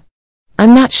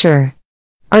 I'm not sure.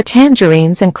 Are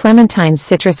tangerines and clementines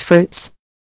citrus fruits?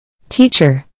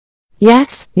 Teacher.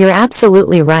 Yes, you're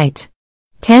absolutely right.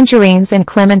 Tangerines and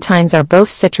clementines are both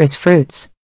citrus fruits.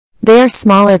 They are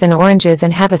smaller than oranges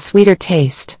and have a sweeter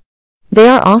taste. They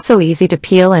are also easy to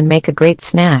peel and make a great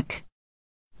snack.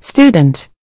 Student.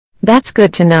 That's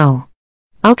good to know.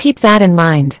 I'll keep that in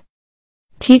mind.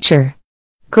 Teacher.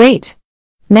 Great.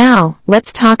 Now,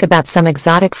 let's talk about some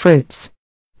exotic fruits.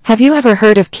 Have you ever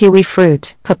heard of kiwi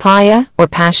fruit, papaya, or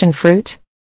passion fruit?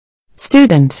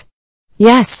 Student.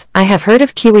 Yes, I have heard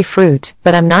of kiwi fruit,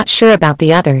 but I'm not sure about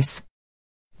the others.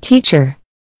 Teacher.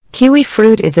 Kiwi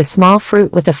fruit is a small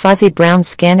fruit with a fuzzy brown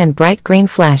skin and bright green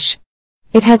flesh.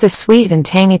 It has a sweet and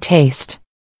tangy taste.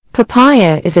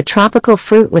 Papaya is a tropical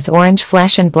fruit with orange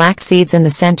flesh and black seeds in the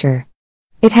center.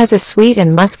 It has a sweet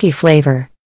and musky flavor.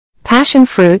 Passion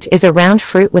fruit is a round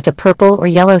fruit with a purple or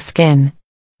yellow skin.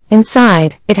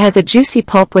 Inside, it has a juicy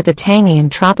pulp with a tangy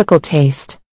and tropical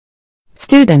taste.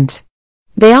 Student.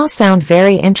 They all sound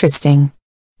very interesting.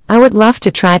 I would love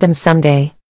to try them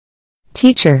someday.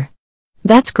 Teacher.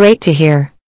 That's great to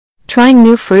hear. Trying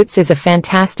new fruits is a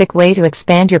fantastic way to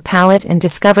expand your palate and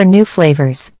discover new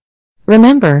flavors.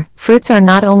 Remember, fruits are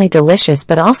not only delicious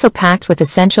but also packed with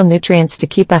essential nutrients to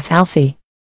keep us healthy.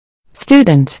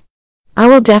 Student. I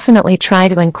will definitely try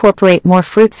to incorporate more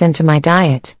fruits into my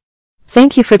diet.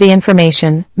 Thank you for the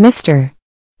information, Mr.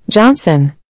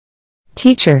 Johnson.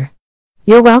 Teacher.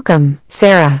 You're welcome,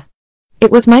 Sarah.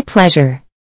 It was my pleasure.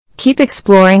 Keep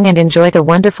exploring and enjoy the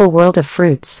wonderful world of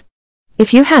fruits.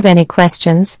 If you have any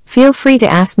questions, feel free to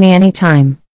ask me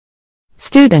anytime.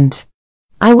 Student.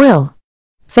 I will.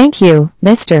 Thank you,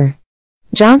 Mr.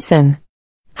 Johnson.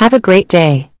 Have a great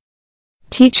day.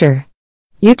 Teacher.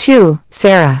 You too,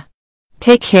 Sarah.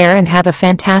 Take care and have a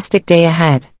fantastic day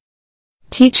ahead.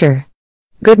 Teacher.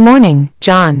 Good morning,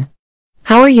 John.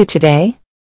 How are you today?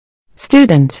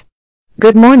 Student.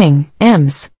 Good morning,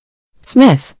 Ems.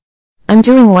 Smith. I'm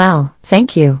doing well,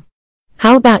 thank you.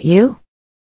 How about you?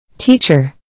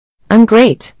 Teacher. I'm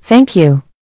great, thank you.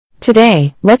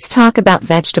 Today, let's talk about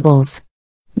vegetables.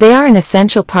 They are an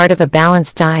essential part of a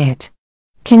balanced diet.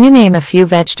 Can you name a few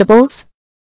vegetables?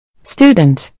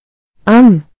 Student.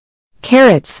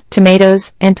 Carrots,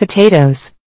 tomatoes, and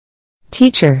potatoes.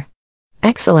 Teacher.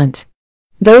 Excellent.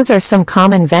 Those are some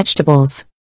common vegetables.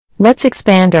 Let's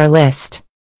expand our list.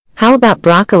 How about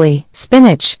broccoli,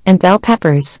 spinach, and bell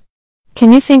peppers?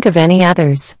 Can you think of any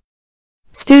others?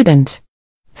 Student.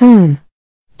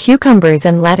 Cucumbers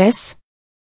and lettuce?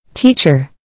 Teacher.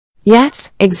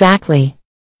 Yes, exactly.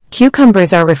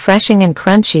 Cucumbers are refreshing and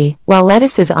crunchy, while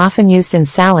lettuce is often used in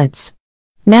salads.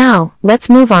 Now, let's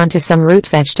move on to some root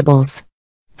vegetables.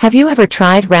 Have you ever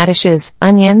tried radishes,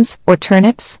 onions, or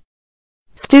turnips?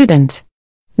 Student.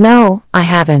 No, I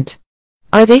haven't.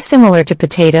 Are they similar to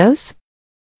potatoes?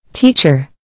 Teacher.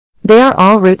 They are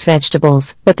all root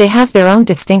vegetables, but they have their own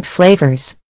distinct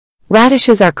flavors.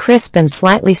 Radishes are crisp and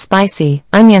slightly spicy,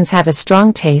 onions have a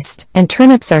strong taste, and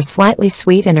turnips are slightly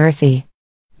sweet and earthy.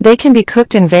 They can be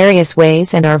cooked in various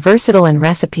ways and are versatile in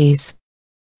recipes.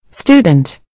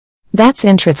 Student. That's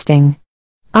interesting.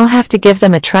 I'll have to give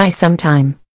them a try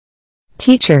sometime.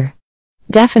 Teacher.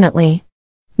 Definitely.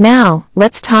 Now,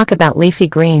 let's talk about leafy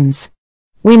greens.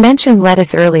 We mentioned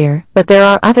lettuce earlier, but there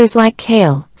are others like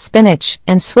kale, spinach,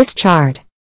 and Swiss chard.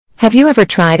 Have you ever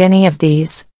tried any of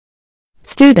these?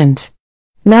 Student.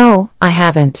 No, I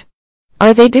haven't.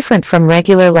 Are they different from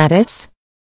regular lettuce?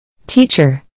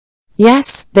 Teacher.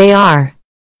 Yes, they are.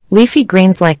 Leafy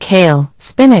greens like kale,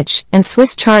 spinach, and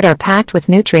Swiss chard are packed with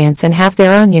nutrients and have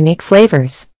their own unique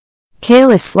flavors.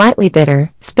 Kale is slightly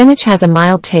bitter, spinach has a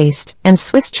mild taste, and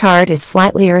Swiss chard is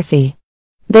slightly earthy.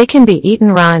 They can be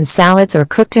eaten raw in salads or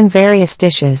cooked in various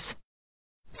dishes.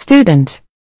 Student.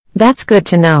 That's good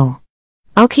to know.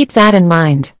 I'll keep that in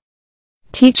mind.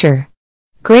 Teacher.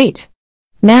 Great.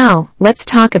 Now, let's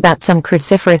talk about some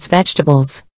cruciferous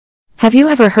vegetables. Have you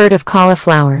ever heard of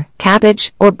cauliflower,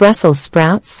 cabbage, or Brussels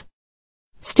sprouts?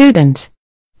 Student.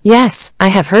 Yes, I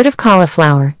have heard of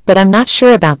cauliflower, but I'm not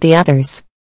sure about the others.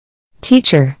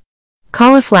 Teacher.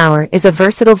 Cauliflower is a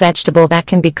versatile vegetable that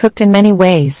can be cooked in many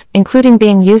ways, including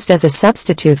being used as a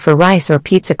substitute for rice or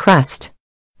pizza crust.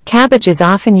 Cabbage is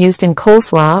often used in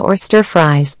coleslaw or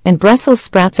stir-fries, and Brussels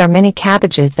sprouts are mini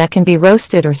cabbages that can be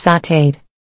roasted or sautéed.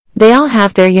 They all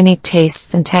have their unique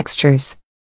tastes and textures.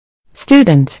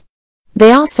 Student.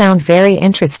 They all sound very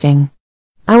interesting.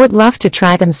 I would love to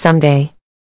try them someday.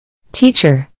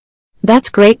 Teacher. That's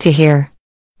great to hear.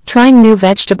 Trying new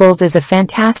vegetables is a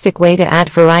fantastic way to add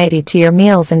variety to your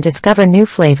meals and discover new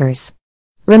flavors.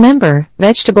 Remember,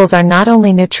 vegetables are not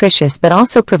only nutritious but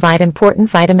also provide important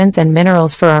vitamins and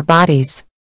minerals for our bodies.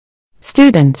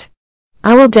 Student.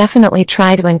 I will definitely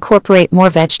try to incorporate more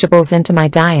vegetables into my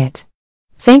diet.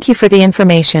 Thank you for the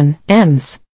information,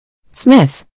 Ms.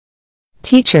 Smith.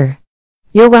 Teacher.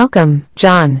 You're welcome,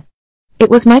 John. It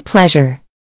was my pleasure.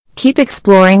 Keep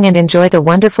exploring and enjoy the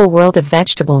wonderful world of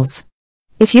vegetables.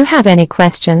 If you have any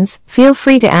questions, feel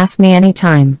free to ask me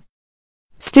anytime.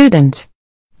 Student.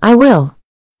 I will.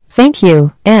 Thank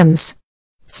you, Ms.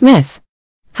 Smith.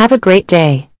 Have a great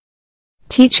day.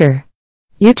 Teacher.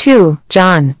 You too,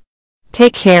 John.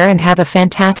 Take care and have a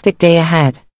fantastic day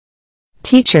ahead.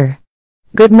 Teacher.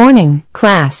 Good morning,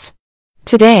 class.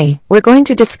 Today, we're going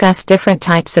to discuss different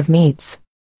types of meats.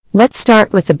 Let's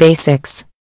start with the basics.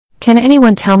 Can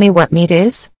anyone tell me what meat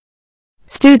is?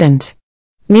 Student.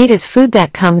 Meat is food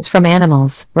that comes from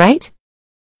animals, right?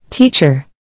 Teacher.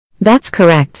 That's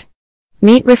correct.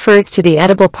 Meat refers to the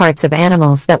edible parts of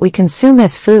animals that we consume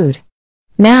as food.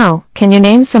 Now, can you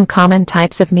name some common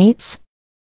types of meats?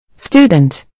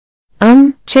 Student.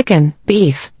 Chicken,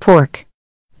 beef, pork,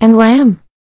 and lamb.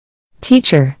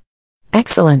 Teacher.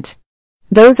 Excellent.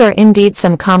 Those are indeed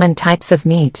some common types of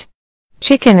meat.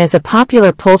 Chicken is a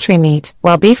popular poultry meat,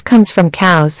 while beef comes from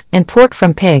cows and pork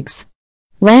from pigs.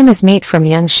 Lamb is meat from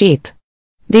young sheep.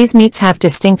 These meats have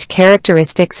distinct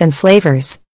characteristics and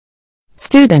flavors.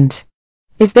 Student.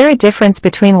 Is there a difference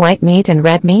between white meat and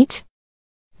red meat?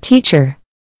 Teacher.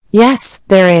 Yes,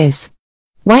 there is.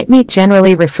 White meat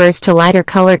generally refers to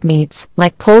lighter-colored meats,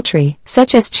 like poultry,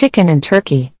 such as chicken and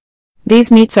turkey.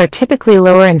 These meats are typically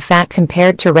lower in fat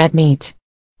compared to red meat.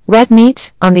 Red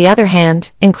meat, on the other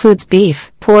hand, includes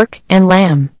beef, pork, and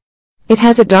lamb. It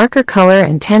has a darker color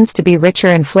and tends to be richer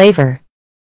in flavor.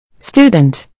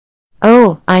 Student.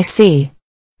 Oh, I see.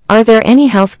 Are there any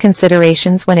health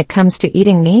considerations when it comes to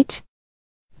eating meat?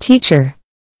 Teacher.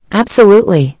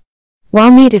 Absolutely.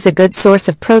 While meat is a good source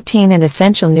of protein and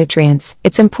essential nutrients,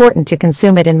 it's important to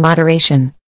consume it in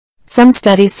moderation. Some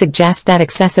studies suggest that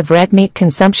excessive red meat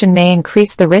consumption may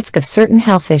increase the risk of certain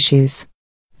health issues.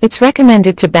 It's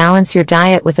recommended to balance your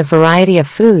diet with a variety of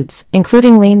foods,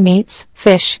 including lean meats,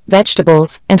 fish,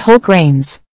 vegetables, and whole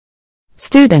grains.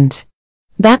 Student.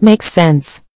 That makes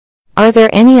sense. Are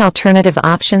there any alternative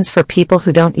options for people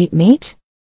who don't eat meat?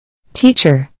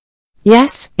 Teacher.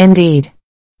 Yes, indeed.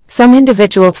 Some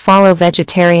individuals follow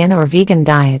vegetarian or vegan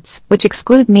diets, which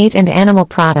exclude meat and animal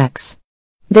products.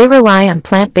 They rely on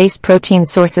plant-based protein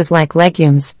sources like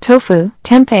legumes, tofu,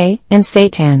 tempeh, and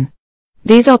seitan.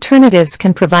 These alternatives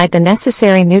can provide the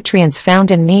necessary nutrients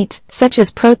found in meat, such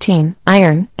as protein,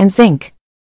 iron, and zinc.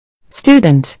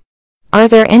 Student. Are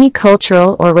there any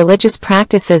cultural or religious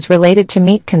practices related to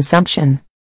meat consumption?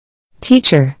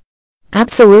 Teacher.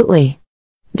 Absolutely.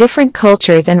 Different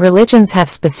cultures and religions have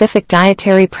specific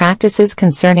dietary practices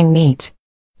concerning meat.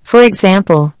 For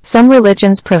example, some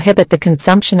religions prohibit the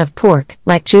consumption of pork,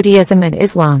 like Judaism and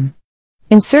Islam.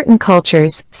 In certain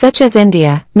cultures, such as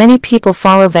India, many people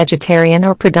follow vegetarian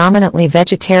or predominantly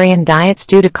vegetarian diets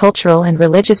due to cultural and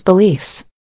religious beliefs.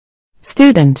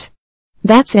 Student.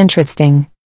 That's interesting.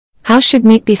 How should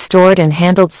meat be stored and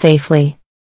handled safely?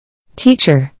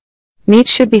 Teacher. Meat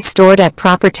should be stored at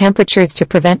proper temperatures to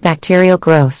prevent bacterial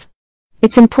growth.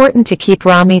 It's important to keep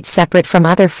raw meat separate from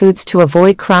other foods to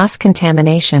avoid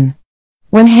cross-contamination.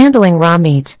 When handling raw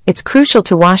meat, it's crucial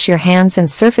to wash your hands and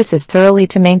surfaces thoroughly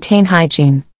to maintain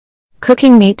hygiene.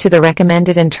 Cooking meat to the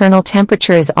recommended internal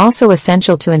temperature is also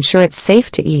essential to ensure it's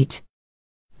safe to eat.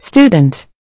 Student.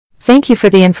 Thank you for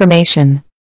the information.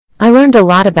 I learned a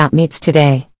lot about meats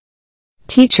today.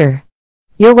 Teacher.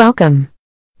 You're welcome.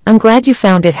 I'm glad you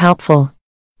found it helpful.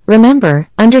 Remember,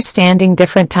 understanding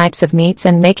different types of meats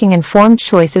and making informed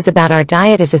choices about our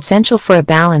diet is essential for a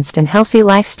balanced and healthy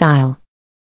lifestyle.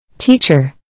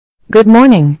 Teacher. Good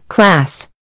morning, class.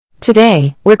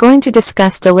 Today, we're going to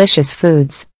discuss delicious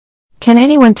foods. Can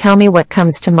anyone tell me what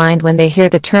comes to mind when they hear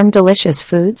the term delicious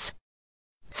foods?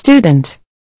 Student.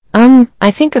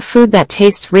 I think of food that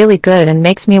tastes really good and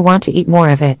makes me want to eat more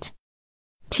of it.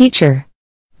 Teacher.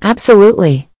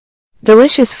 Absolutely.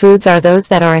 Delicious foods are those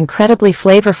that are incredibly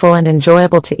flavorful and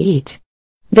enjoyable to eat.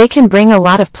 They can bring a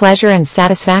lot of pleasure and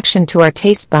satisfaction to our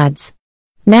taste buds.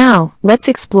 Now, let's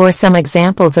explore some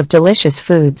examples of delicious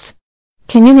foods.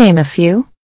 Can you name a few?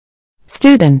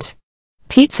 Student.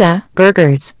 Pizza,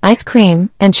 burgers, ice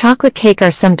cream, and chocolate cake are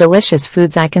some delicious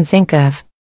foods I can think of.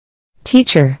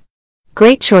 Teacher.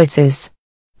 Great choices.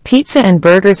 Pizza and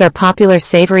burgers are popular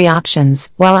savory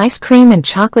options, while ice cream and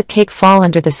chocolate cake fall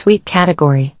under the sweet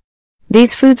category.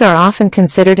 These foods are often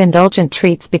considered indulgent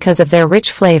treats because of their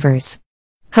rich flavors.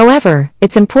 However,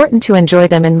 it's important to enjoy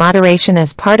them in moderation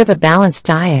as part of a balanced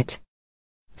diet.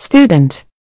 Student.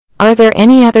 Are there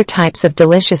any other types of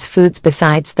delicious foods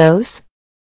besides those?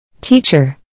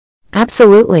 Teacher.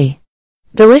 Absolutely.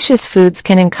 Delicious foods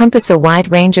can encompass a wide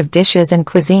range of dishes and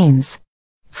cuisines.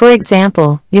 For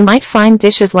example, you might find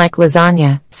dishes like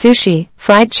lasagna, sushi,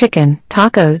 fried chicken,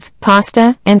 tacos,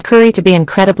 pasta, and curry to be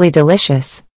incredibly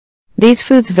delicious. These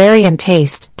foods vary in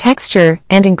taste, texture,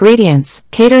 and ingredients,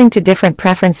 catering to different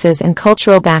preferences and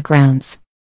cultural backgrounds.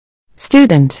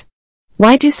 Student.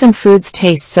 Why do some foods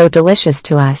taste so delicious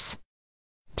to us?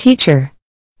 Teacher.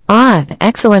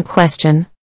 Excellent question.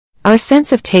 Our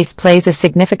sense of taste plays a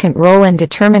significant role in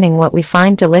determining what we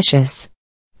find delicious.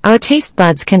 Our taste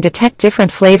buds can detect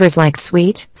different flavors like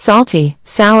sweet, salty,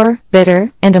 sour,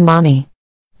 bitter, and umami.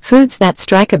 Foods that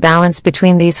strike a balance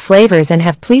between these flavors and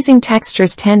have pleasing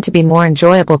textures tend to be more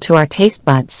enjoyable to our taste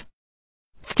buds.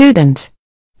 Student.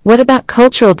 What about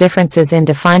cultural differences in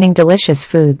defining delicious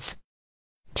foods?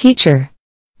 Teacher.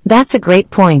 That's a great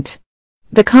point.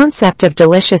 The concept of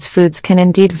delicious foods can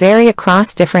indeed vary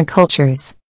across different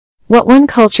cultures. What one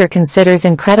culture considers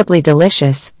incredibly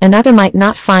delicious, another might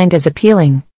not find as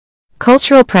appealing.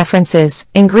 Cultural preferences,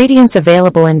 ingredients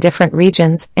available in different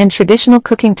regions, and traditional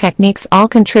cooking techniques all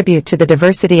contribute to the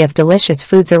diversity of delicious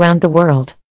foods around the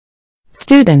world.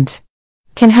 Student.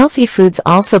 Can healthy foods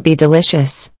also be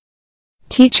delicious?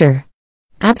 Teacher.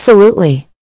 Absolutely.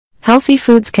 Healthy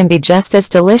foods can be just as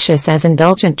delicious as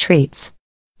indulgent treats.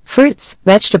 Fruits,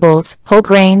 vegetables, whole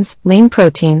grains, lean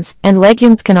proteins, and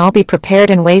legumes can all be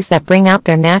prepared in ways that bring out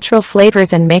their natural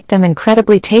flavors and make them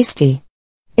incredibly tasty.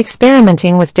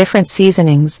 Experimenting with different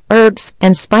seasonings, herbs,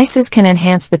 and spices can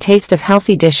enhance the taste of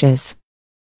healthy dishes.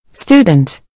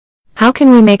 Student. How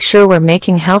can we make sure we're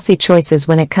making healthy choices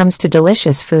when it comes to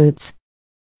delicious foods?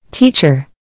 Teacher.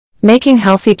 Making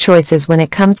healthy choices when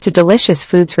it comes to delicious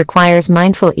foods requires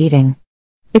mindful eating.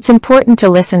 It's important to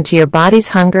listen to your body's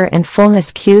hunger and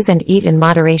fullness cues and eat in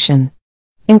moderation.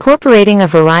 Incorporating a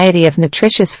variety of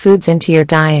nutritious foods into your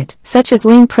diet, such as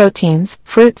lean proteins,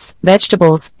 fruits,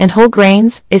 vegetables, and whole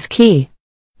grains, is key.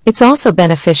 It's also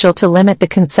beneficial to limit the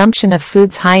consumption of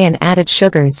foods high in added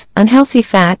sugars, unhealthy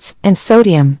fats, and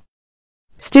sodium.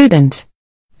 Student.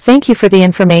 Thank you for the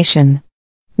information.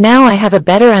 Now I have a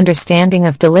better understanding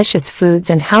of delicious foods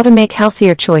and how to make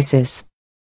healthier choices.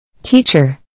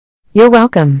 Teacher. You're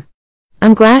welcome.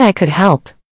 I'm glad I could help.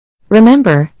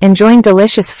 Remember, enjoying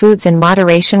delicious foods in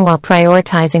moderation while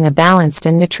prioritizing a balanced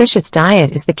and nutritious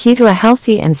diet is the key to a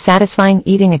healthy and satisfying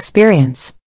eating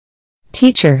experience.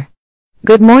 Teacher.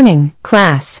 Good morning,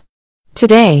 class.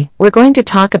 Today, we're going to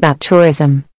talk about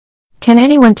tourism. Can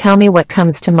anyone tell me what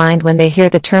comes to mind when they hear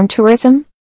the term tourism?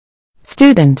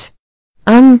 Student.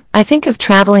 I think of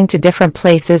traveling to different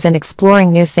places and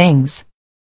exploring new things.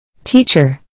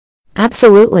 Teacher.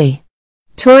 Absolutely.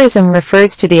 Tourism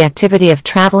refers to the activity of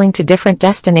traveling to different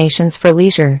destinations for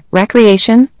leisure,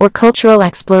 recreation, or cultural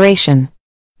exploration.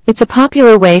 It's a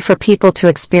popular way for people to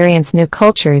experience new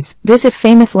cultures, visit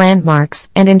famous landmarks,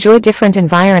 and enjoy different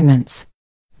environments.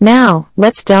 Now,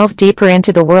 let's delve deeper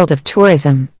into the world of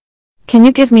tourism. Can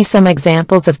you give me some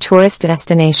examples of tourist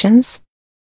destinations?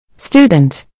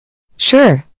 Student.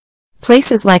 Sure.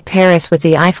 Places like Paris with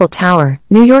the Eiffel Tower,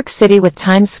 New York City with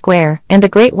Times Square, and the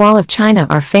Great Wall of China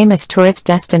are famous tourist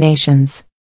destinations.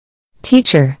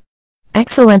 Teacher.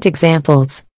 Excellent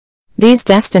examples. These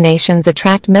destinations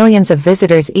attract millions of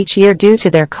visitors each year due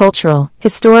to their cultural,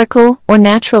 historical, or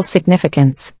natural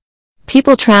significance.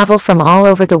 People travel from all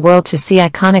over the world to see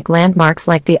iconic landmarks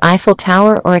like the Eiffel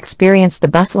Tower or experience the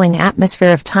bustling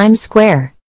atmosphere of Times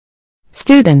Square.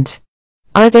 Student.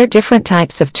 Are there different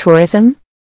types of tourism?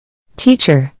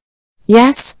 Teacher.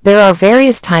 Yes, there are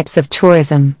various types of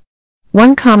tourism.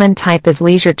 One common type is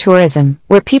leisure tourism,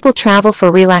 where people travel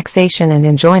for relaxation and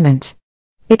enjoyment.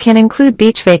 It can include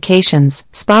beach vacations,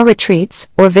 spa retreats,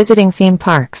 or visiting theme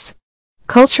parks.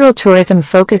 Cultural tourism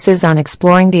focuses on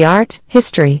exploring the art,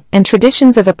 history, and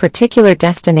traditions of a particular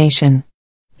destination.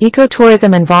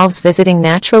 Ecotourism involves visiting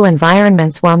natural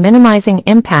environments while minimizing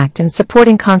impact and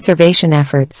supporting conservation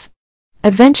efforts.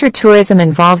 Adventure tourism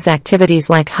involves activities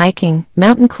like hiking,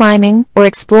 mountain climbing, or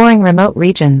exploring remote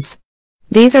regions.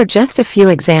 These are just a few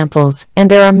examples, and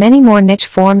there are many more niche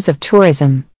forms of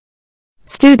tourism.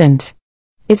 Student.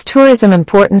 Is tourism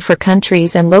important for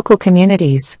countries and local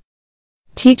communities?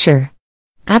 Teacher.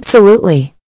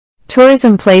 Absolutely.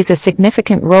 Tourism plays a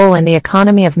significant role in the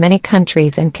economy of many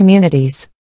countries and communities.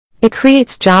 It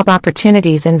creates job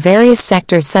opportunities in various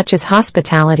sectors such as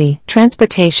hospitality,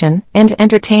 transportation, and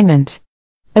entertainment.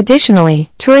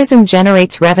 Additionally, tourism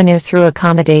generates revenue through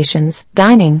accommodations,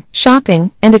 dining,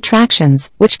 shopping, and attractions,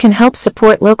 which can help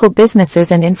support local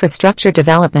businesses and infrastructure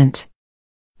development.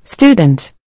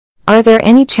 Student. Are there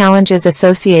any challenges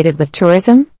associated with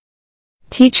tourism?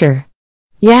 Teacher.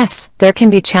 Yes, there can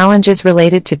be challenges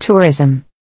related to tourism.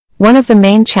 One of the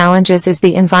main challenges is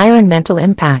the environmental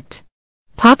impact.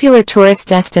 Popular tourist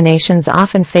destinations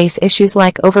often face issues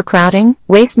like overcrowding,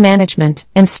 waste management,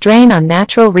 and strain on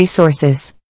natural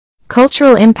resources.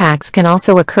 Cultural impacts can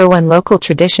also occur when local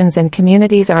traditions and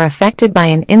communities are affected by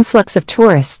an influx of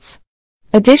tourists.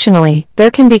 Additionally, there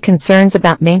can be concerns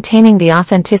about maintaining the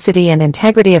authenticity and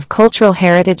integrity of cultural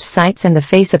heritage sites in the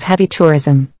face of heavy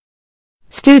tourism.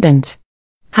 Student.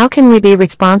 How can we be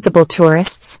responsible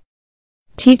tourists?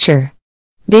 Teacher.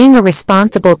 Being a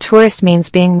responsible tourist means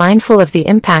being mindful of the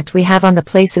impact we have on the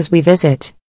places we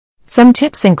visit. Some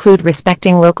tips include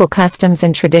respecting local customs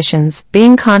and traditions,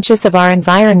 being conscious of our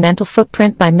environmental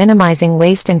footprint by minimizing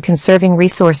waste and conserving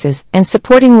resources, and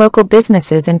supporting local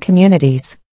businesses and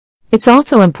communities. It's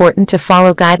also important to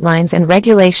follow guidelines and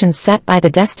regulations set by the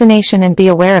destination and be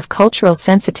aware of cultural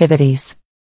sensitivities.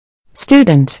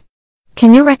 Student.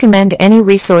 Can you recommend any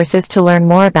resources to learn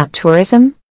more about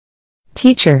tourism?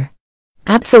 Teacher.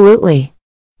 Absolutely.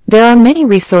 There are many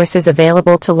resources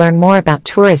available to learn more about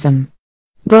tourism.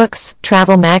 Books,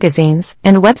 travel magazines,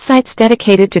 and websites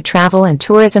dedicated to travel and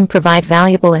tourism provide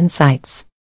valuable insights.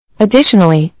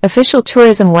 Additionally, official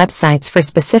tourism websites for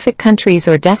specific countries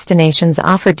or destinations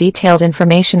offer detailed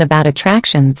information about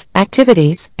attractions,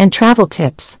 activities, and travel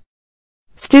tips.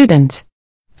 Student.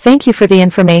 Thank you for the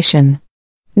information.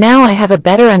 Now I have a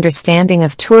better understanding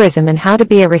of tourism and how to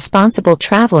be a responsible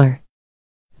traveler.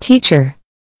 Teacher.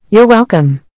 You're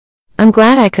welcome. I'm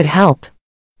glad I could help.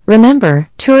 Remember,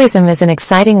 tourism is an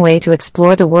exciting way to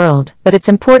explore the world, but it's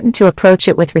important to approach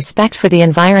it with respect for the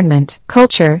environment,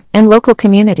 culture, and local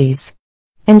communities.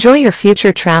 Enjoy your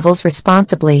future travels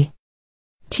responsibly.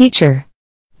 Teacher.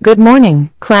 Good morning,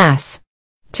 class.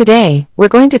 Today, we're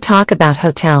going to talk about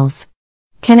hotels.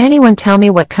 Can anyone tell me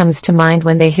what comes to mind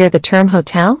when they hear the term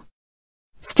hotel?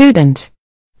 Student.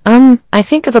 I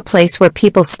think of a place where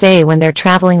people stay when they're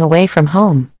traveling away from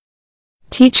home.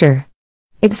 Teacher.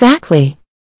 Exactly.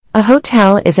 A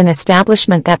hotel is an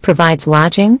establishment that provides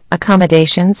lodging,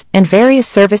 accommodations, and various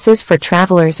services for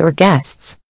travelers or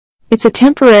guests. It's a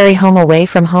temporary home away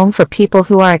from home for people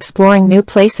who are exploring new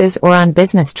places or on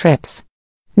business trips.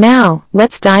 Now,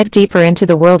 let's dive deeper into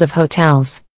the world of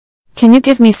hotels. Can you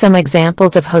give me some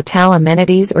examples of hotel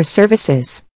amenities or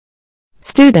services?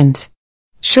 Student.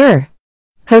 Sure.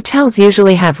 Hotels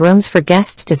usually have rooms for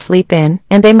guests to sleep in,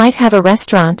 and they might have a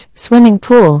restaurant, swimming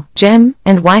pool, gym,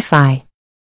 and Wi-Fi.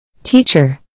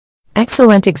 Teacher.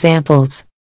 Excellent examples.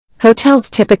 Hotels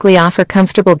typically offer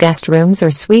comfortable guest rooms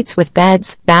or suites with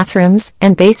beds, bathrooms,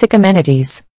 and basic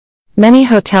amenities. Many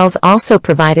hotels also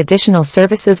provide additional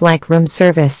services like room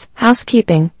service,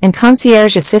 housekeeping, and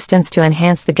concierge assistance to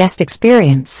enhance the guest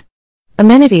experience.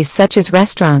 Amenities such as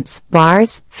restaurants,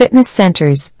 bars, fitness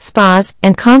centers, spas,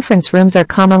 and conference rooms are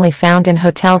commonly found in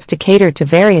hotels to cater to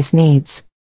various needs.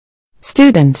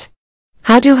 Student.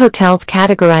 How do hotels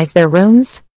categorize their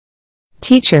rooms?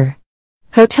 Teacher.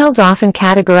 Hotels often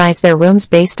categorize their rooms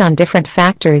based on different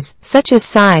factors, such as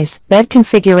size, bed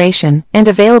configuration, and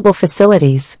available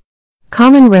facilities.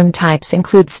 Common room types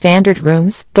include standard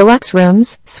rooms, deluxe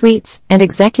rooms, suites, and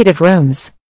executive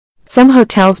rooms. Some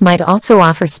hotels might also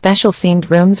offer special themed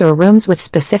rooms or rooms with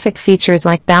specific features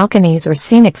like balconies or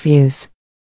scenic views.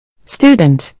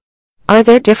 Student. Are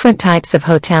there different types of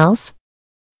hotels?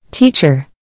 Teacher.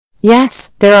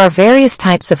 Yes, there are various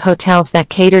types of hotels that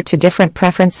cater to different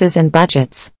preferences and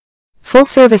budgets.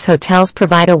 Full-service hotels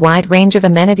provide a wide range of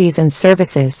amenities and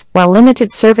services, while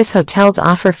limited-service hotels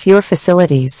offer fewer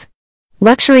facilities.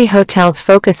 Luxury hotels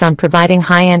focus on providing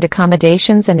high-end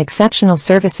accommodations and exceptional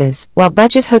services, while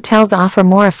budget hotels offer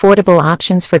more affordable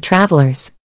options for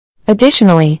travelers.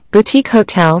 Additionally, boutique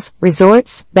hotels,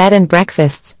 resorts, bed and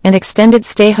breakfasts, and extended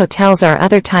stay hotels are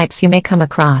other types you may come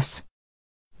across.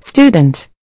 Student.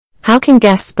 How can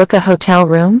guests book a hotel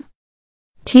room?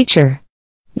 Teacher.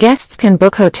 Guests can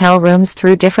book hotel rooms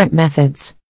through different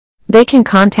methods. They can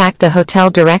contact the hotel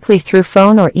directly through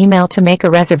phone or email to make a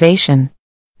reservation.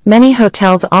 Many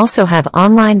hotels also have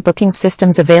online booking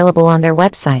systems available on their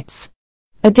websites.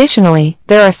 Additionally,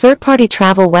 there are third-party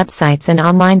travel websites and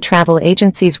online travel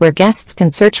agencies where guests can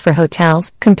search for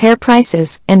hotels, compare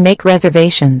prices, and make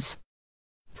reservations.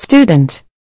 Student.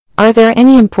 Are there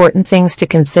any important things to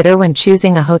consider when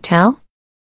choosing a hotel?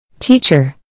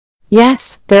 Teacher.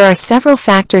 Yes, there are several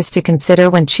factors to consider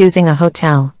when choosing a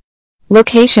hotel.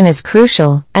 Location is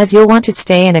crucial, as you'll want to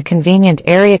stay in a convenient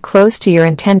area close to your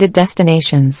intended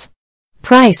destinations.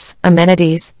 Price,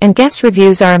 amenities, and guest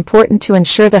reviews are important to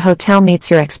ensure the hotel meets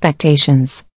your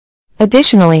expectations.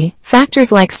 Additionally,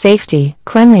 factors like safety,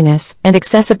 cleanliness, and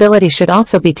accessibility should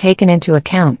also be taken into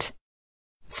account.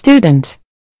 Student.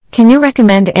 Can you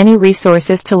recommend any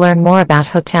resources to learn more about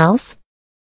hotels?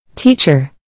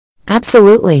 Teacher.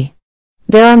 Absolutely.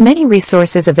 There are many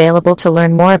resources available to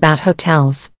learn more about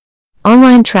hotels.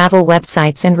 Online travel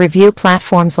websites and review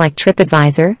platforms like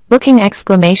TripAdvisor,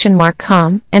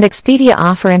 Booking!com, and Expedia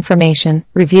offer information,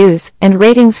 reviews, and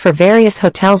ratings for various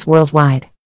hotels worldwide.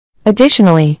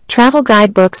 Additionally, travel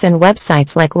guidebooks and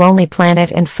websites like Lonely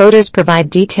Planet and Photos provide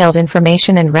detailed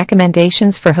information and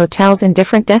recommendations for hotels in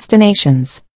different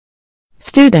destinations.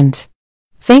 Student.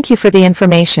 Thank you for the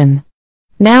information.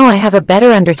 Now I have a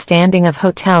better understanding of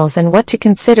hotels and what to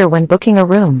consider when booking a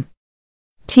room.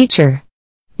 Teacher.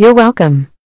 You're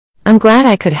welcome. I'm glad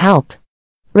I could help.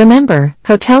 Remember,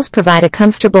 hotels provide a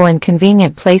comfortable and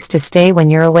convenient place to stay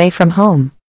when you're away from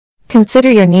home.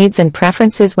 Consider your needs and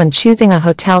preferences when choosing a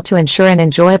hotel to ensure an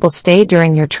enjoyable stay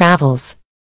during your travels.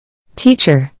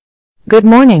 Teacher. Good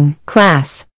morning,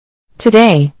 class.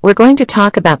 Today, we're going to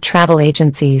talk about travel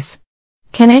agencies.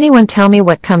 Can anyone tell me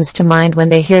what comes to mind when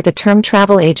they hear the term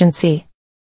travel agency?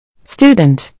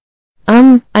 Student.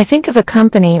 I think of a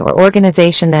company or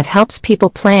organization that helps people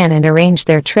plan and arrange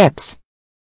their trips.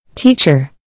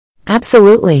 Teacher.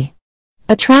 Absolutely.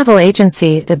 A travel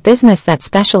agency, the business that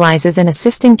specializes in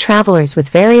assisting travelers with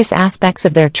various aspects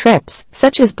of their trips,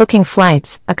 such as booking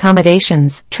flights,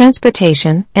 accommodations,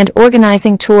 transportation, and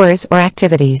organizing tours or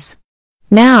activities.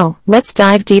 Now, let's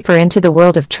dive deeper into the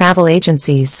world of travel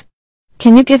agencies.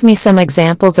 Can you give me some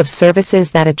examples of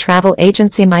services that a travel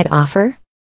agency might offer?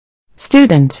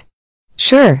 Student.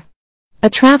 Sure.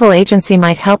 A travel agency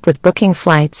might help with booking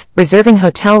flights, reserving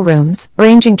hotel rooms,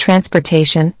 arranging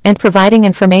transportation, and providing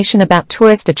information about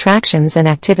tourist attractions and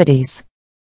activities.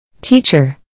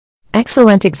 Teacher.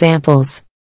 Excellent examples.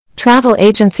 Travel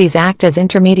agencies act as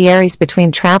intermediaries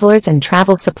between travelers and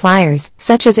travel suppliers,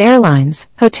 such as airlines,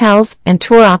 hotels, and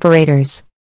tour operators.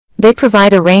 They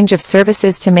provide a range of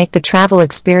services to make the travel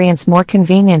experience more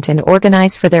convenient and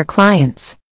organized for their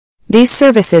clients. These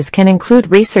services can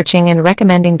include researching and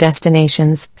recommending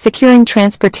destinations, securing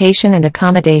transportation and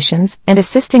accommodations, and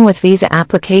assisting with visa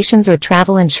applications or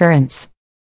travel insurance.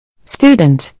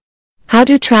 Student. How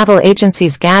do travel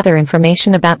agencies gather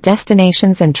information about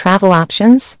destinations and travel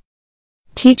options?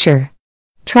 Teacher.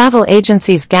 Travel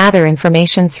agencies gather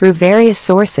information through various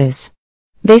sources.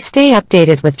 They stay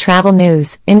updated with travel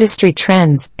news, industry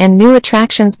trends, and new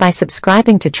attractions by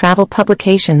subscribing to travel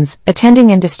publications, attending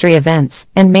industry events,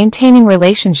 and maintaining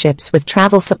relationships with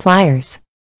travel suppliers.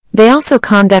 They also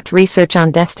conduct research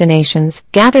on destinations,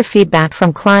 gather feedback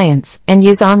from clients, and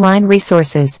use online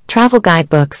resources, travel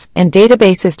guidebooks, and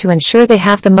databases to ensure they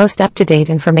have the most up-to-date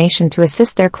information to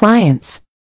assist their clients.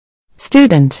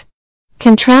 Student.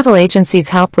 Can travel agencies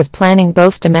help with planning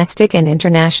both domestic and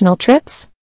international trips?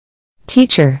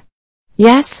 Teacher.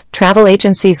 Yes, travel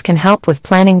agencies can help with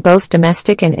planning both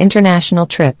domestic and international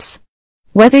trips.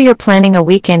 Whether you're planning a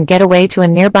weekend getaway to a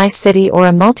nearby city or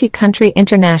a multi-country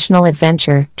international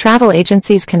adventure, travel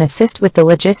agencies can assist with the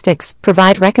logistics,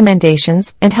 provide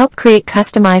recommendations, and help create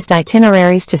customized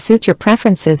itineraries to suit your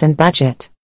preferences and budget.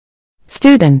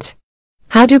 Student.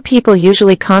 How do people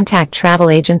usually contact travel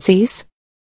agencies?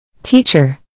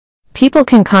 Teacher. People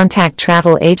can contact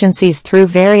travel agencies through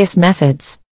various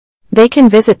methods. They can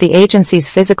visit the agency's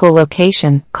physical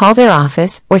location, call their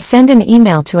office, or send an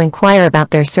email to inquire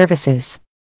about their services.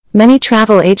 Many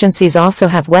travel agencies also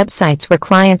have websites where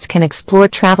clients can explore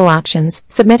travel options,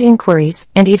 submit inquiries,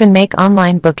 and even make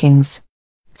online bookings.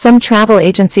 Some travel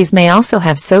agencies may also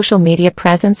have social media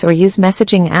presence or use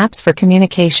messaging apps for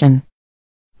communication.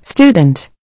 Student.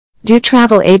 Do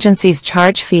travel agencies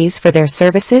charge fees for their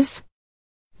services?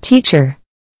 Teacher.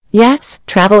 Yes,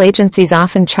 travel agencies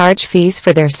often charge fees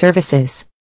for their services.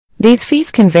 These fees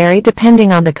can vary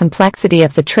depending on the complexity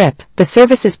of the trip, the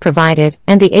services provided,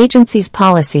 and the agency's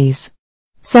policies.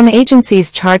 Some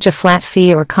agencies charge a flat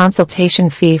fee or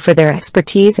consultation fee for their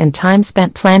expertise and time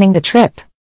spent planning the trip.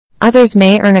 Others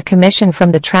may earn a commission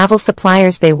from the travel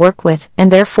suppliers they work with,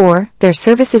 and therefore, their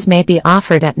services may be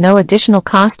offered at no additional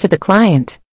cost to the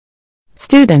client.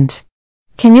 Student.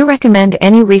 Can you recommend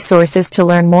any resources to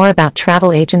learn more about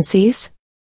travel agencies?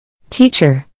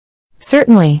 Teacher.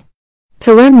 Certainly.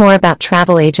 To learn more about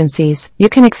travel agencies, you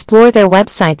can explore their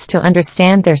websites to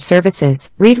understand their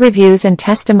services, read reviews and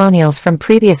testimonials from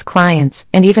previous clients,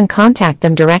 and even contact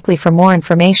them directly for more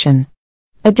information.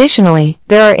 Additionally,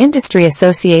 there are industry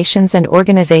associations and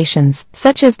organizations,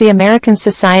 such as the American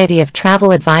Society of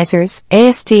Travel Advisors,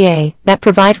 ASTA, that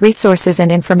provide resources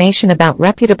and information about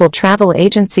reputable travel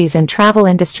agencies and travel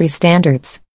industry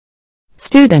standards.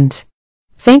 Student.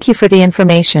 Thank you for the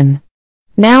information.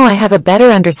 Now I have a better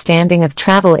understanding of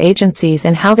travel agencies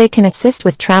and how they can assist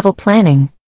with travel planning.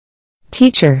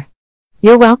 Teacher.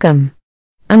 You're welcome.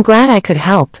 I'm glad I could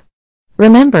help.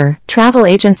 Remember, travel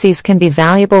agencies can be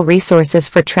valuable resources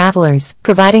for travelers,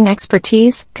 providing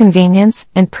expertise, convenience,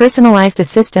 and personalized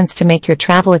assistance to make your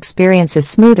travel experiences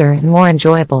smoother and more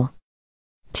enjoyable.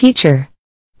 Teacher.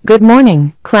 Good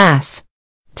morning, class.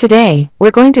 Today,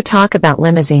 we're going to talk about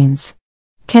limousines.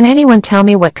 Can anyone tell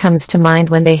me what comes to mind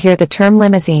when they hear the term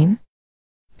limousine?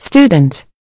 Student.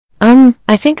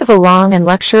 I think of a long and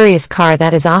luxurious car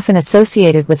that is often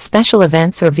associated with special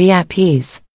events or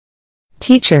VIPs.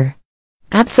 Teacher.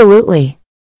 Absolutely.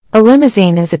 A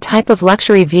limousine is a type of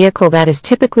luxury vehicle that is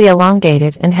typically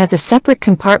elongated and has a separate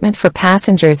compartment for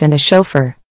passengers and a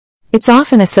chauffeur. It's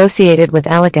often associated with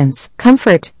elegance,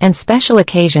 comfort, and special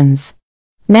occasions.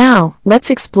 Now, let's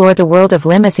explore the world of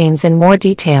limousines in more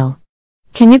detail.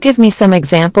 Can you give me some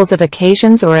examples of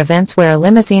occasions or events where a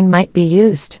limousine might be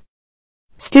used?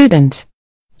 Student.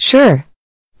 Sure.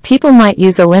 People might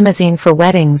use a limousine for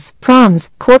weddings,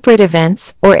 proms, corporate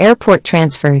events, or airport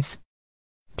transfers.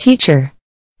 Teacher.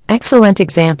 Excellent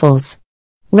examples.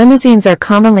 Limousines are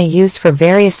commonly used for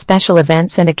various special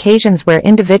events and occasions where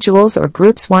individuals or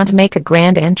groups want to make a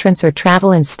grand entrance or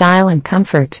travel in style and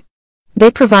comfort. They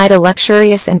provide a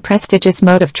luxurious and prestigious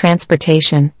mode of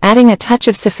transportation, adding a touch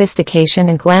of sophistication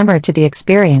and glamour to the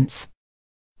experience.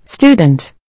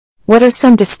 Student. What are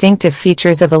some distinctive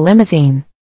features of a limousine?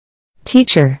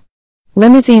 Teacher.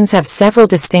 Limousines have several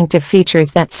distinctive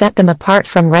features that set them apart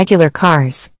from regular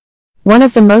cars. One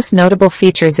of the most notable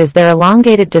features is their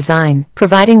elongated design,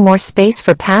 providing more space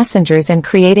for passengers and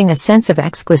creating a sense of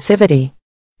exclusivity.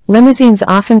 Limousines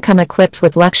often come equipped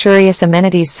with luxurious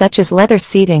amenities such as leather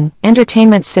seating,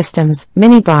 entertainment systems,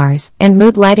 minibars, and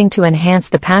mood lighting to enhance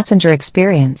the passenger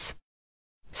experience.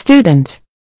 Student.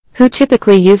 Who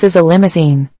typically uses a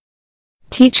limousine?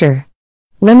 Teacher.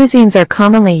 Limousines are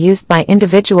commonly used by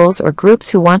individuals or groups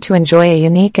who want to enjoy a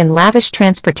unique and lavish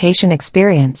transportation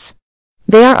experience.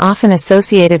 They are often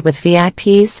associated with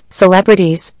VIPs,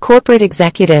 celebrities, corporate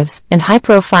executives, and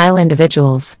high-profile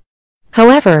individuals.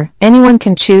 However, anyone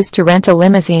can choose to rent a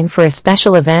limousine for a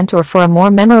special event or for a more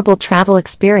memorable travel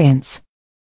experience.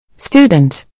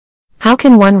 Student. How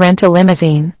can one rent a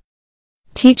limousine?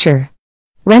 Teacher.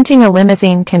 Renting a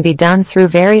limousine can be done through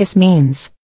various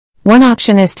means. One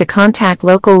option is to contact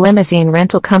local limousine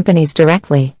rental companies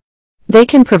directly. They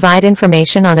can provide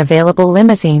information on available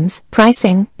limousines,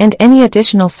 pricing, and any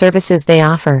additional services they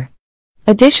offer.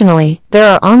 Additionally,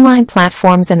 there are online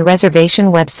platforms and reservation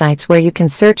websites where you can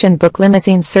search and book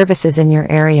limousine services in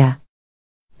your area.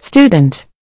 Student.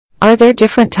 Are there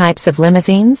different types of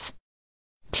limousines?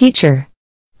 Teacher.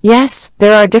 Yes,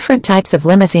 there are different types of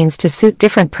limousines to suit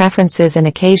different preferences and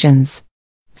occasions.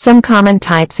 Some common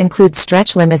types include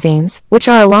stretch limousines, which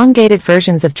are elongated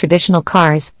versions of traditional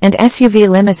cars, and SUV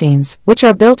limousines, which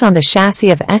are built on the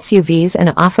chassis of SUVs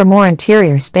and offer more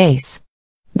interior space.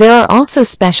 There are also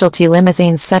specialty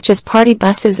limousines such as party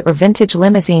buses or vintage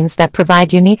limousines that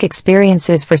provide unique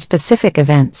experiences for specific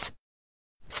events.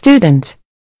 Student.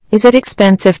 Is it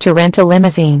expensive to rent a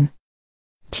limousine?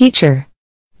 Teacher.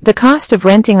 The cost of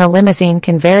renting a limousine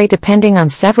can vary depending on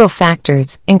several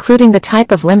factors, including the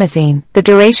type of limousine, the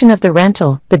duration of the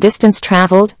rental, the distance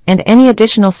traveled, and any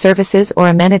additional services or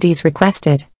amenities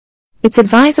requested. It's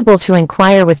advisable to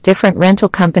inquire with different rental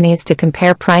companies to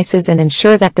compare prices and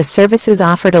ensure that the services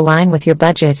offered align with your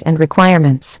budget and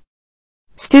requirements.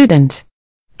 Student.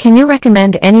 Can you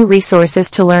recommend any resources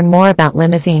to learn more about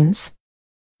limousines?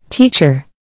 Teacher.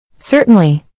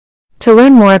 Certainly. To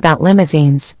learn more about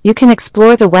limousines, you can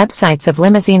explore the websites of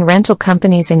limousine rental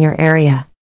companies in your area.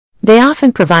 They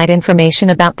often provide information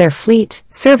about their fleet,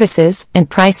 services, and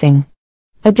pricing.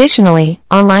 Additionally,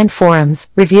 online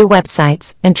forums, review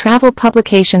websites, and travel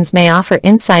publications may offer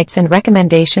insights and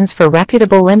recommendations for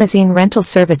reputable limousine rental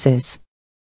services.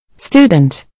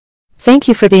 Student. Thank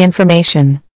you for the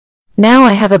information. Now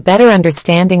I have a better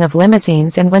understanding of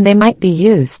limousines and when they might be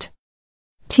used.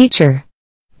 Teacher.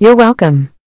 You're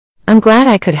welcome. I'm glad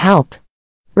I could help.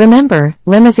 Remember,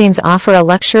 limousines offer a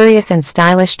luxurious and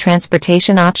stylish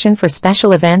transportation option for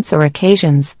special events or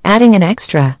occasions, adding an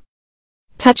extra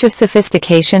touch of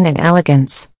sophistication and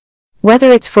elegance.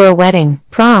 Whether it's for a wedding,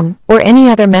 prom, or any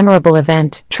other memorable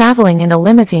event, traveling in a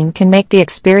limousine can make the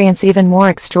experience even more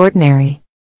extraordinary.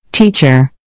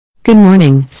 Teacher. Good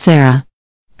morning, Sarah.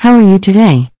 How are you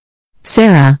today?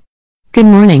 Sarah. Good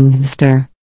morning, Mr.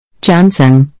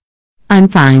 Johnson. I'm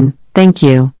fine, thank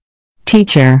you.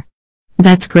 Teacher.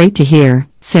 That's great to hear,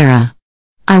 Sarah.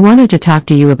 I wanted to talk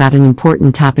to you about an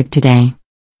important topic today.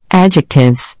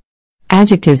 Adjectives.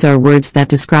 Adjectives are words that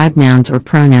describe nouns or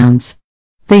pronouns.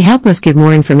 They help us give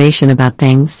more information about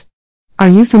things. Are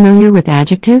you familiar with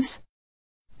adjectives?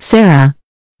 Sarah.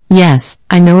 Yes,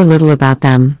 I know a little about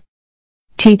them.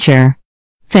 Teacher.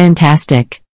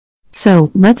 Fantastic.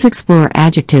 So, let's explore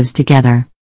adjectives together.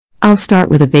 I'll start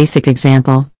with a basic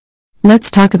example. Let's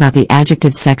talk about the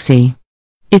adjective sexy.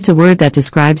 It's a word that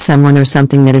describes someone or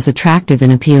something that is attractive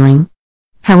and appealing.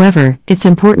 However, it's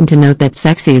important to note that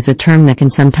sexy is a term that can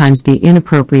sometimes be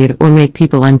inappropriate or make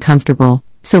people uncomfortable,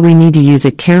 so we need to use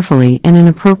it carefully and in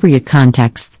appropriate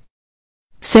contexts.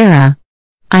 Sarah.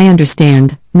 I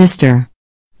understand, Mr.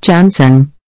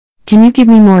 Johnson. Can you give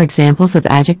me more examples of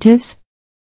adjectives?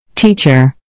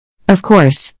 Teacher. Of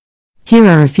course. Here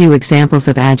are a few examples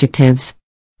of adjectives.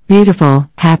 Beautiful,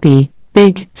 happy,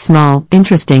 big, small,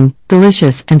 interesting,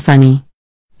 delicious, and funny.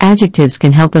 Adjectives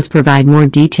can help us provide more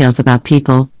details about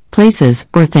people, places,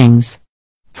 or things.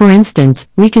 For instance,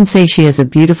 we can say she has a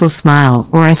beautiful smile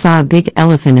or I saw a big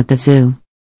elephant at the zoo.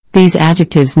 These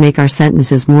adjectives make our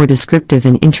sentences more descriptive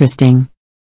and interesting.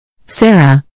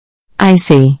 Sarah. I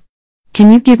see.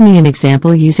 Can you give me an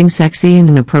example using sexy in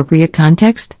an appropriate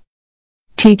context?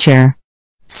 Teacher.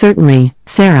 Certainly,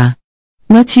 Sarah.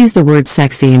 Let's use the word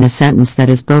sexy in a sentence that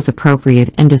is both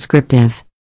appropriate and descriptive.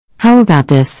 How about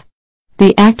this?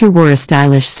 The actor wore a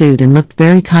stylish suit and looked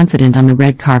very confident on the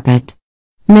red carpet.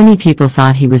 Many people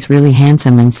thought he was really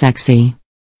handsome and sexy.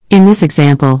 In this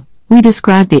example, we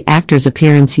describe the actor's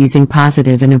appearance using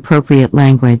positive and appropriate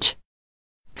language.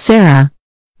 Sarah.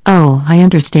 Oh, I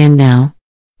understand now.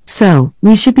 So,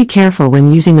 we should be careful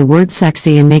when using the word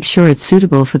sexy and make sure it's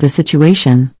suitable for the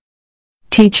situation.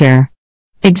 Teacher.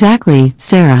 Exactly,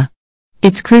 Sarah.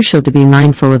 It's crucial to be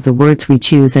mindful of the words we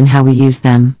choose and how we use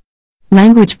them.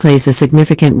 Language plays a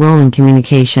significant role in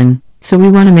communication, so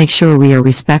we want to make sure we are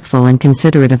respectful and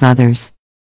considerate of others.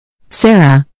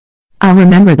 Sarah. I'll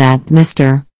remember that,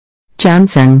 Mr.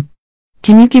 Johnson.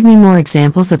 Can you give me more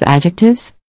examples of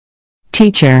adjectives?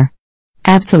 Teacher.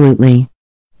 Absolutely.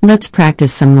 Let's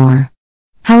practice some more.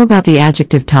 How about the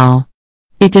adjective tall?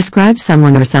 It describes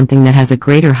someone or something that has a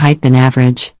greater height than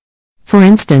average. For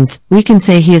instance, we can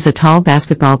say he is a tall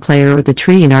basketball player or the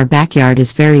tree in our backyard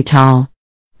is very tall.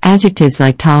 Adjectives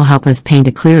like tall help us paint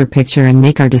a clearer picture and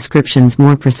make our descriptions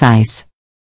more precise.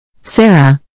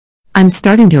 Sarah. I'm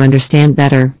starting to understand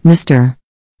better, Mr.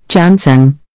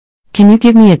 Johnson. Can you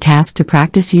give me a task to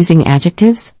practice using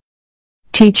adjectives?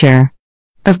 Teacher.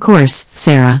 Of course,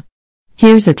 Sarah.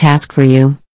 Here's a task for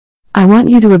you. I want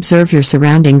you to observe your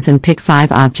surroundings and pick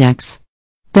 5 objects.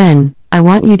 Then, I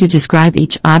want you to describe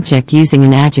each object using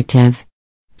an adjective.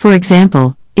 For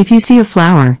example, if you see a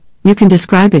flower, you can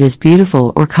describe it as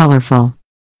beautiful or colorful.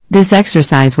 This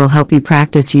exercise will help you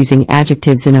practice using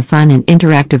adjectives in a fun and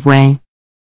interactive way.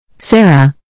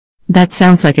 Sarah. That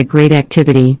sounds like a great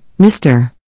activity,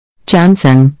 Mr.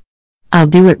 Johnson. I'll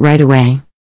do it right away.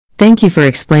 Thank you for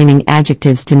explaining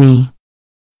adjectives to me.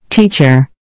 Teacher.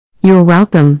 You're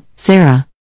welcome, Sarah.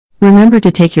 Remember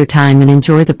to take your time and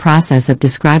enjoy the process of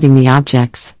describing the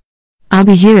objects. I'll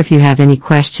be here if you have any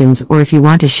questions or if you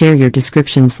want to share your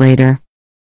descriptions later.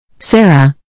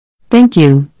 Sarah. Thank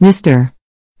you, Mr.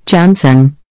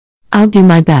 Johnson. I'll do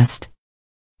my best.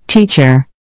 Teacher.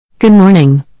 Good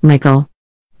morning, Michael.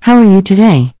 How are you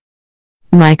today?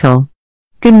 Michael.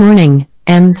 Good morning,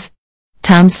 Ms.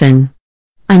 Thompson.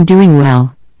 I'm doing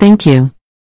well, Thank you.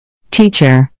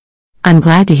 Teacher. I'm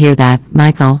glad to hear that,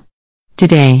 Michael.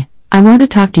 Today, I want to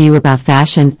talk to you about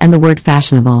fashion and the word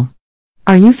fashionable.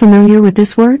 Are you familiar with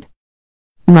this word?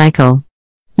 Michael.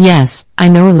 Yes, I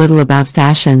know a little about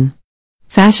fashion.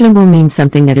 Fashionable means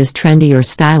something that is trendy or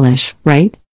stylish,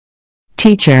 right?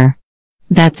 Teacher.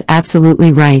 That's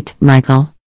absolutely right,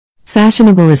 Michael.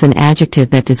 Fashionable is an adjective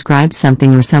that describes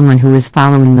something or someone who is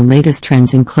following the latest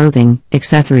trends in clothing,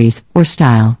 accessories, or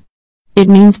style. It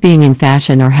means being in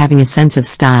fashion or having a sense of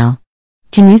style.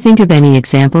 Can you think of any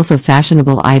examples of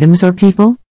fashionable items or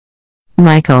people?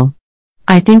 Michael.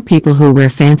 I think people who wear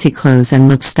fancy clothes and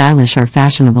look stylish are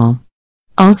fashionable.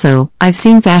 Also, I've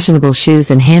seen fashionable shoes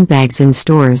and handbags in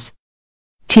stores.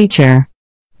 Teacher.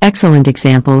 Excellent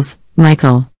examples,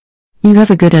 Michael. You have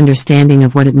a good understanding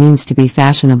of what it means to be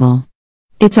fashionable.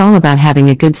 It's all about having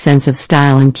a good sense of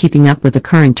style and keeping up with the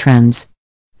current trends.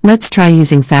 Let's try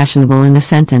using fashionable in a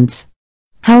sentence.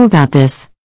 How about this?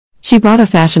 She bought a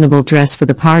fashionable dress for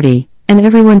the party, and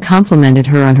everyone complimented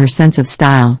her on her sense of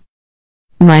style.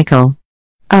 Michael.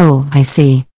 Oh, I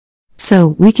see. So,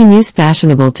 we can use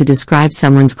fashionable to describe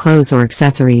someone's clothes or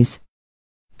accessories.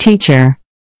 Teacher.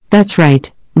 That's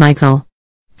right, Michael.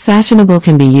 Fashionable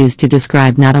can be used to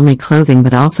describe not only clothing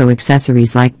but also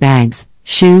accessories like bags,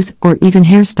 shoes, or even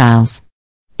hairstyles.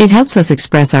 It helps us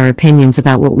express our opinions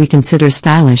about what we consider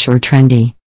stylish or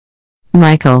trendy.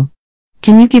 Michael.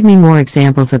 Can you give me more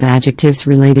examples of adjectives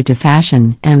related to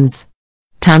fashion, Ms.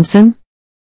 Thompson?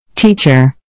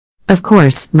 Teacher. Of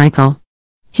course, Michael.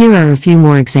 Here are a few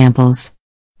more examples.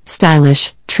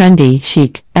 Stylish, trendy,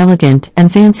 chic, elegant,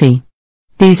 and fancy.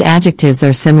 These adjectives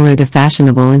are similar to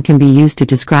fashionable and can be used to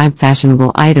describe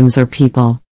fashionable items or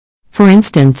people. For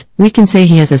instance, we can say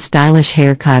he has a stylish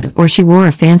haircut or she wore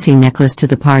a fancy necklace to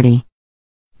the party.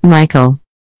 Michael.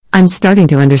 I'm starting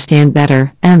to understand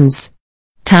better, Ms.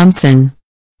 Thompson.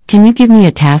 Can you give me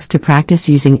a task to practice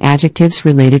using adjectives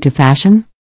related to fashion?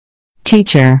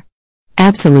 Teacher.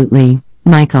 Absolutely,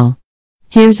 Michael.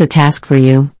 Here's a task for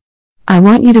you. I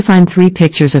want you to find 3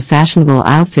 pictures of fashionable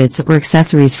outfits or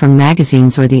accessories from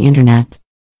magazines or the internet.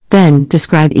 Then,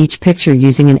 describe each picture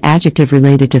using an adjective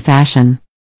related to fashion.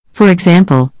 For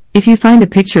example, if you find a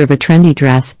picture of a trendy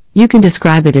dress, you can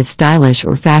describe it as stylish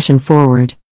or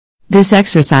fashion-forward. This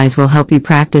exercise will help you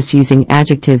practice using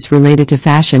adjectives related to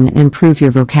fashion and improve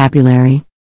your vocabulary.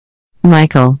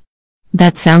 Michael.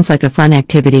 That sounds like a fun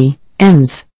activity,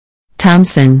 Ms.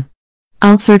 Thompson.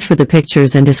 I'll search for the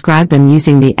pictures and describe them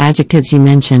using the adjectives you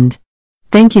mentioned.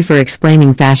 Thank you for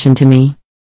explaining fashion to me.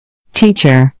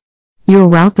 Teacher. You're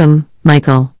welcome,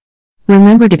 Michael.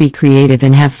 Remember to be creative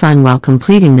and have fun while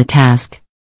completing the task.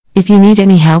 If you need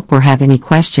any help or have any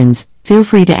questions, feel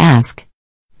free to ask.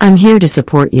 I'm here to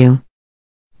support you.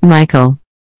 Michael.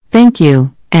 Thank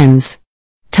you, Ms.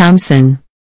 Thompson.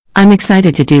 I'm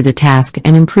excited to do the task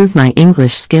and improve my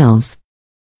English skills.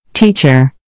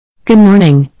 Teacher. Good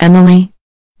morning, Emily.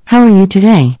 How are you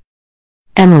today?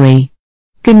 Emily.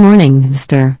 Good morning,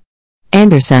 Mr.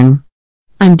 Anderson.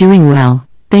 I'm doing well,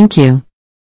 thank you.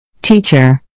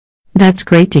 Teacher. That's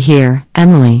great to hear,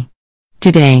 Emily.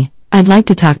 Today, I'd like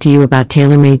to talk to you about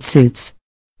tailor-made suits.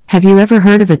 Have you ever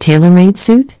heard of a tailor-made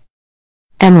suit?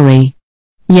 Emily.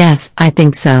 Yes, I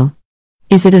think so.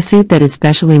 Is it a suit that is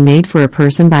specially made for a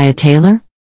person by a tailor?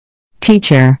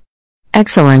 Teacher.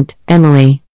 Excellent,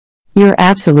 Emily. You're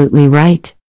absolutely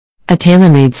right. A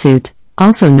tailor-made suit,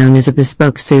 also known as a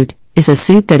bespoke suit, is a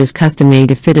suit that is custom-made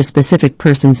to fit a specific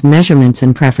person's measurements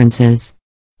and preferences.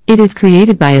 It is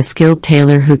created by a skilled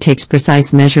tailor who takes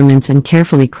precise measurements and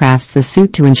carefully crafts the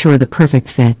suit to ensure the perfect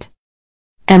fit.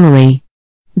 Emily.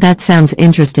 That sounds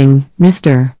interesting,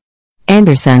 Mr.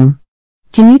 Anderson.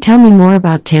 Can you tell me more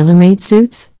about tailor-made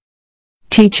suits?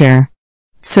 Teacher.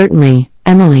 Certainly,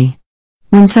 Emily.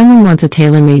 When someone wants a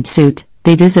tailor-made suit,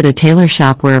 they visit a tailor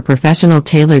shop where a professional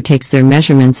tailor takes their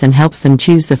measurements and helps them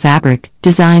choose the fabric,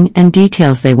 design, and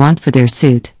details they want for their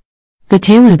suit. The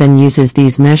tailor then uses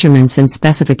these measurements and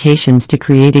specifications to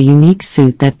create a unique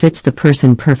suit that fits the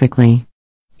person perfectly.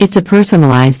 It's a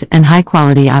personalized and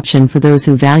high-quality option for those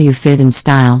who value fit and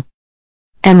style.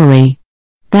 Emily.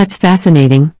 That's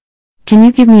fascinating. Can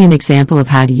you give me an example of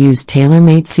how to use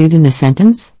tailor-made suit in a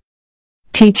sentence?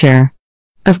 Teacher.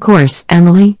 Of course,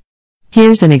 Emily.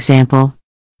 Here's an example.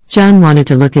 John wanted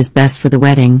to look his best for the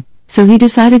wedding, so he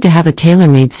decided to have a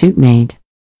tailor-made suit made.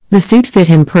 The suit fit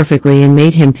him perfectly and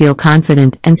made him feel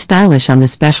confident and stylish on the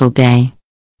special day.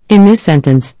 In this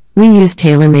sentence, we use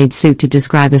tailor-made suit to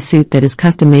describe a suit that is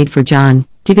custom-made for John,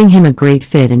 giving him a great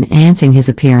fit and enhancing his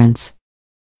appearance.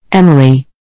 Emily.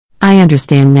 I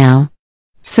understand now.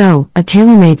 So, a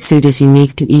tailor-made suit is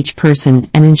unique to each person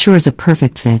and ensures a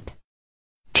perfect fit.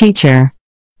 Teacher.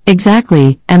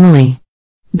 Exactly, Emily.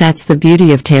 That's the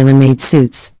beauty of tailor-made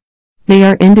suits. They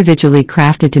are individually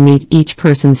crafted to meet each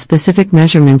person's specific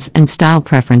measurements and style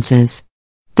preferences.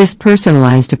 This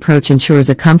personalized approach ensures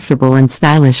a comfortable and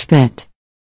stylish fit.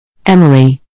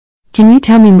 Emily. Can you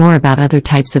tell me more about other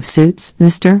types of suits,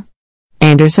 Mr.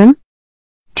 Anderson?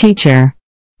 Teacher.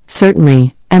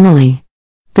 Certainly, Emily.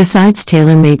 Besides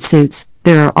tailor-made suits,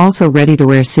 there are also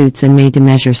ready-to-wear suits and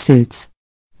made-to-measure suits.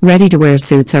 Ready-to-wear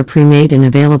suits are pre-made and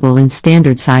available in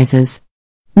standard sizes.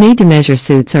 Made-to-measure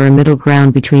suits are a middle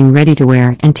ground between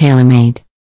ready-to-wear and tailor-made.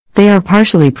 They are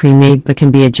partially pre-made but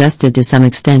can be adjusted to some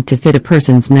extent to fit a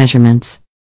person's measurements.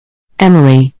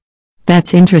 Emily.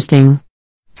 That's interesting.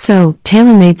 So,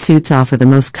 tailor-made suits offer the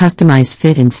most customized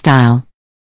fit and style.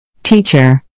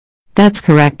 Teacher. That's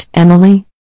correct, Emily.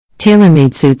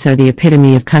 Tailor-made suits are the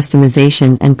epitome of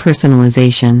customization and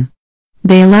personalization.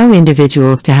 They allow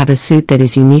individuals to have a suit that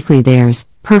is uniquely theirs,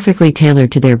 perfectly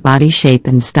tailored to their body shape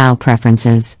and style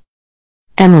preferences.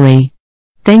 Emily.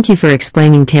 Thank you for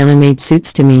explaining tailor-made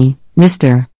suits to me,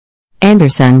 Mr.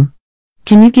 Anderson.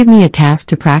 Can you give me a task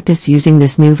to practice using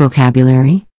this new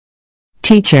vocabulary?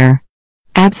 Teacher.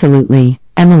 Absolutely,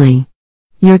 Emily.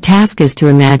 Your task is to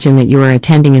imagine that you are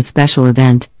attending a special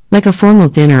event, like a formal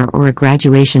dinner or a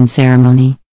graduation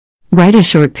ceremony. Write a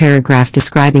short paragraph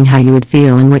describing how you would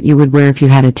feel and what you would wear if you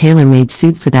had a tailor-made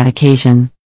suit for that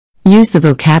occasion. Use the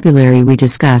vocabulary we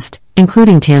discussed,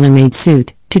 including tailor-made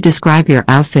suit, to describe your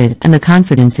outfit and the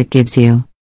confidence it gives you.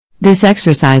 This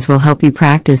exercise will help you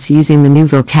practice using the new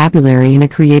vocabulary in a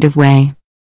creative way.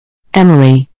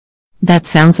 Emily. That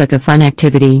sounds like a fun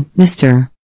activity,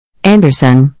 Mr.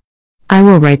 Anderson. I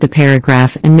will write the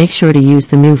paragraph and make sure to use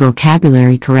the new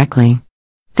vocabulary correctly.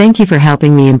 Thank you for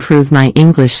helping me improve my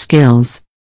English skills.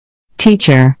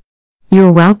 Teacher.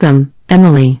 You're welcome,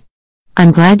 Emily.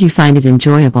 I'm glad you find it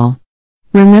enjoyable.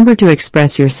 Remember to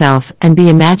express yourself and be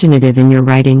imaginative in your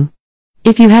writing.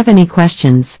 If you have any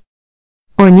questions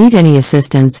or need any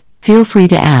assistance, feel free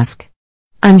to ask.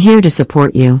 I'm here to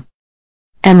support you.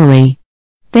 Emily.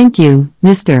 Thank you,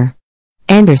 Mr.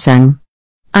 Anderson.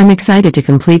 I'm excited to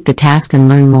complete the task and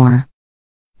learn more.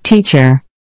 Teacher.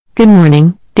 Good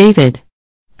morning, David.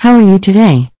 How are you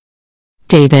today?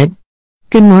 David.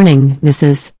 Good morning,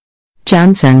 Mrs.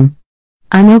 Johnson.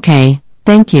 I'm okay,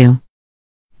 thank you.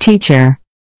 Teacher.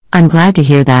 I'm glad to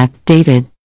hear that,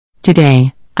 David.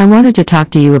 Today, I wanted to talk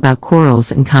to you about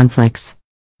quarrels and conflicts.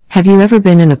 Have you ever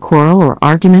been in a quarrel or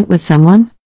argument with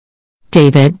someone?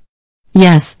 David.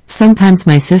 Yes, sometimes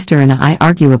my sister and I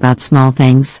argue about small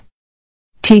things.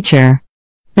 Teacher.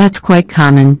 That's quite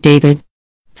common, David.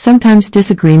 Sometimes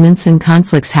disagreements and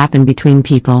conflicts happen between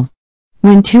people.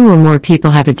 When two or more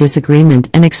people have a disagreement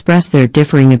and express their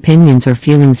differing opinions or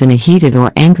feelings in a heated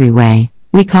or angry way,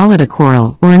 we call it a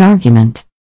quarrel or an argument.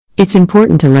 It's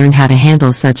important to learn how to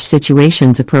handle such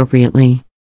situations appropriately.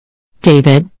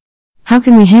 David. How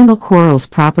can we handle quarrels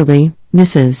properly,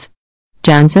 Mrs.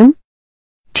 Johnson?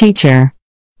 Teacher.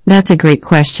 That's a great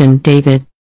question, David.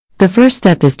 The first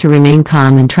step is to remain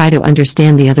calm and try to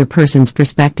understand the other person's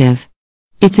perspective.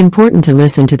 It's important to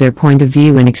listen to their point of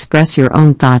view and express your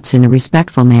own thoughts in a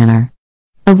respectful manner.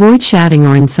 Avoid shouting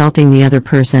or insulting the other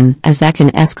person, as that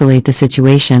can escalate the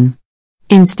situation.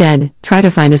 Instead, try to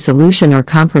find a solution or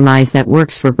compromise that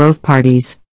works for both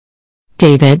parties.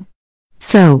 David.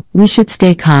 So, we should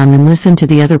stay calm and listen to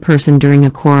the other person during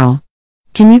a quarrel.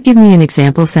 Can you give me an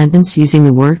example sentence using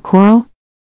the word quarrel?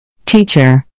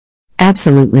 Teacher.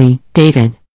 Absolutely,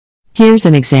 David. Here's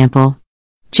an example.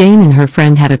 Jane and her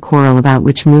friend had a quarrel about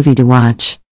which movie to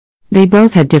watch. They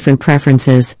both had different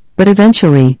preferences, but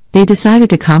eventually, they decided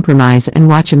to compromise and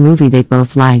watch a movie they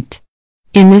both liked.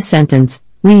 In this sentence,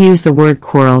 we use the word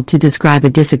quarrel to describe a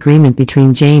disagreement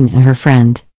between Jane and her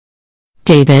friend.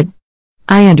 David.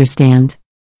 I understand.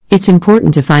 It's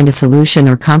important to find a solution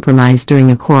or compromise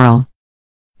during a quarrel.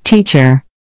 Teacher.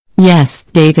 Yes,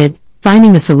 David,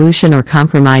 finding a solution or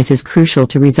compromise is crucial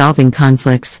to resolving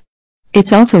conflicts.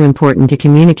 It's also important to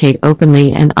communicate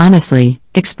openly and honestly,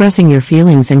 expressing your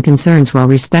feelings and concerns while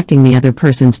respecting the other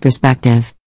person's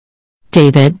perspective.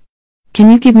 David.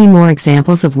 Can you give me more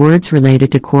examples of words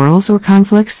related to quarrels or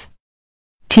conflicts?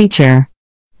 Teacher.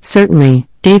 Certainly,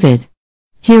 David.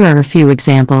 Here are a few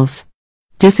examples.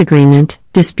 Disagreement,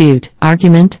 dispute,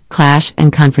 argument, clash,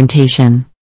 and confrontation.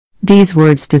 These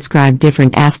words describe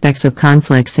different aspects of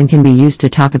conflicts and can be used to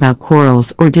talk about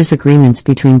quarrels or disagreements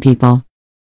between people.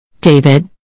 David.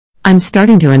 I'm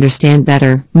starting to understand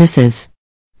better, Mrs.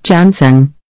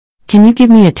 Johnson. Can you give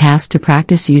me a task to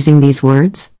practice using these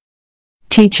words?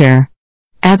 Teacher.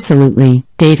 Absolutely,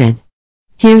 David.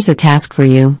 Here's a task for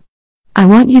you. I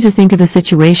want you to think of a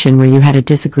situation where you had a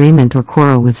disagreement or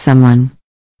quarrel with someone.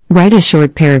 Write a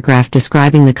short paragraph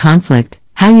describing the conflict,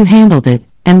 how you handled it,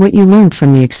 and what you learned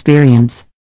from the experience.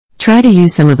 Try to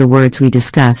use some of the words we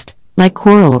discussed, like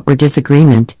quarrel or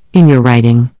disagreement, in your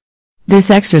writing. This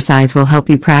exercise will help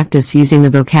you practice using the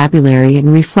vocabulary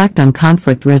and reflect on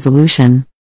conflict resolution.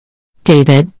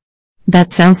 David?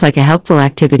 That sounds like a helpful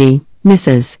activity,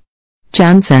 Mrs.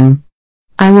 Johnson.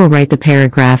 I will write the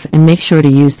paragraph and make sure to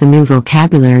use the new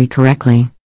vocabulary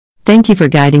correctly. Thank you for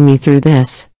guiding me through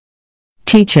this.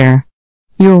 Teacher.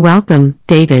 You're welcome,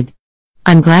 David.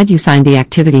 I'm glad you find the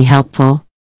activity helpful.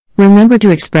 Remember to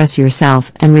express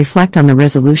yourself and reflect on the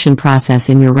resolution process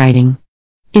in your writing.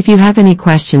 If you have any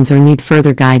questions or need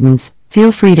further guidance,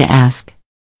 feel free to ask.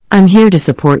 I'm here to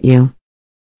support you.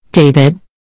 David.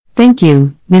 Thank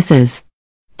you, Mrs.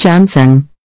 Johnson.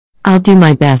 I'll do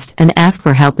my best and ask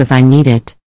for help if I need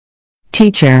it.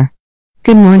 Teacher.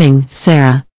 Good morning,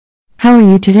 Sarah. How are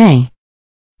you today?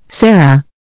 Sarah.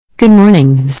 Good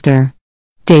morning, Mr.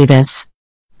 Davis.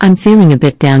 I'm feeling a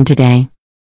bit down today.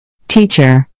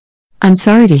 Teacher. I'm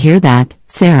sorry to hear that,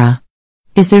 Sarah.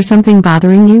 Is there something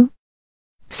bothering you?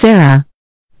 Sarah.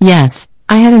 Yes,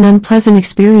 I had an unpleasant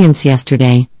experience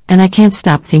yesterday, and I can't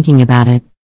stop thinking about it.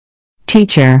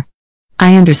 Teacher.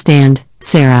 I understand,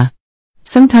 Sarah.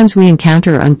 Sometimes we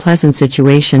encounter unpleasant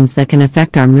situations that can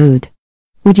affect our mood.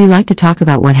 Would you like to talk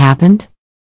about what happened?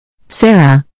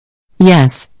 Sarah.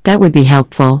 Yes, that would be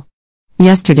helpful.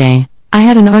 Yesterday, I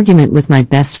had an argument with my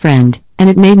best friend, and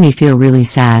it made me feel really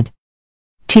sad.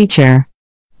 Teacher.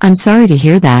 I'm sorry to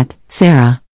hear that,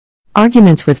 Sarah.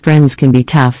 Arguments with friends can be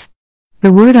tough.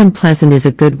 The word unpleasant is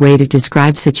a good way to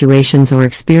describe situations or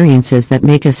experiences that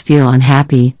make us feel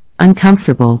unhappy,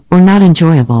 uncomfortable, or not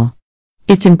enjoyable.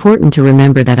 It's important to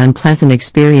remember that unpleasant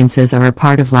experiences are a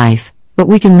part of life, but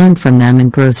we can learn from them and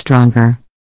grow stronger.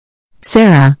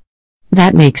 Sarah.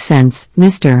 That makes sense,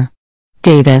 Mr.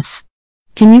 Davis.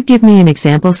 Can you give me an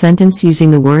example sentence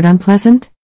using the word unpleasant?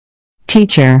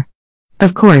 Teacher.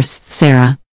 Of course,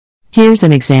 Sarah. Here's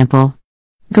an example.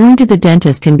 Going to the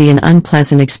dentist can be an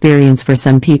unpleasant experience for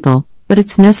some people, but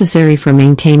it's necessary for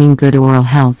maintaining good oral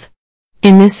health.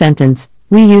 In this sentence,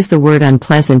 we use the word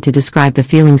unpleasant to describe the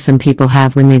feeling some people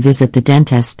have when they visit the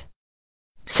dentist.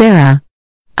 Sarah.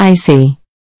 I see.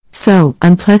 So,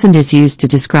 unpleasant is used to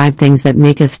describe things that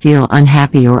make us feel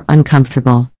unhappy or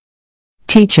uncomfortable.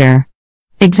 Teacher.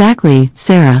 Exactly,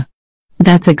 Sarah.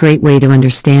 That's a great way to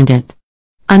understand it.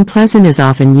 Unpleasant is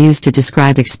often used to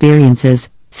describe experiences,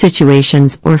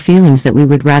 situations, or feelings that we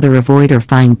would rather avoid or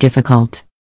find difficult.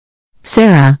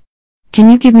 Sarah. Can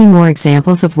you give me more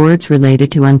examples of words related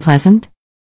to unpleasant?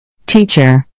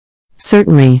 Teacher.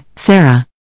 Certainly, Sarah.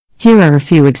 Here are a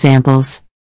few examples.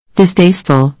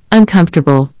 Distasteful,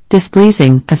 uncomfortable,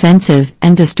 displeasing, offensive,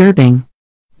 and disturbing.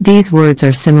 These words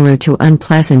are similar to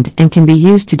unpleasant and can be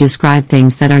used to describe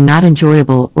things that are not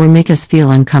enjoyable or make us feel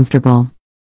uncomfortable.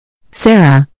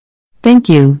 Sarah. Thank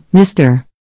you, Mr.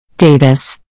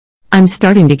 Davis. I'm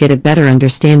starting to get a better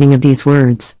understanding of these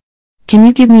words. Can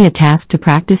you give me a task to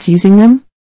practice using them?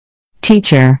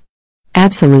 Teacher.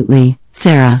 Absolutely,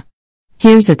 Sarah.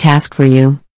 Here's a task for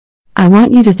you. I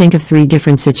want you to think of 3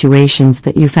 different situations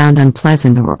that you found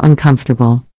unpleasant or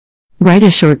uncomfortable. Write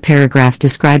a short paragraph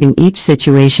describing each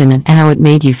situation and how it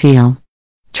made you feel.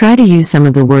 Try to use some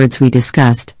of the words we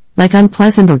discussed, like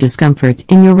unpleasant or discomfort,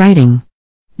 in your writing.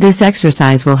 This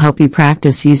exercise will help you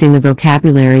practice using the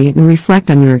vocabulary and reflect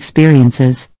on your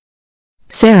experiences.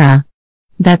 Sarah.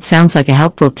 That sounds like a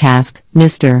helpful task,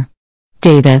 Mr.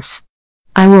 Davis.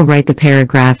 I will write the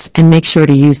paragraphs and make sure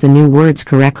to use the new words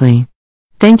correctly.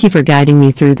 Thank you for guiding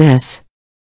me through this.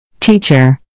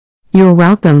 Teacher. You're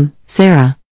welcome,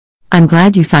 Sarah. I'm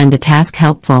glad you find the task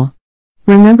helpful.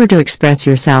 Remember to express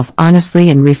yourself honestly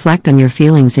and reflect on your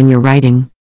feelings in your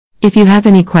writing. If you have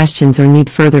any questions or need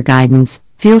further guidance,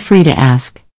 feel free to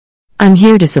ask. I'm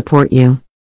here to support you.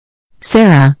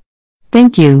 Sarah.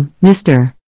 Thank you,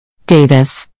 Mr.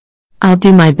 Davis. I'll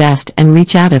do my best and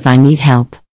reach out if I need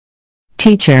help.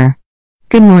 Teacher.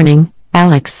 Good morning,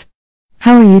 Alex.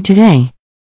 How are you today?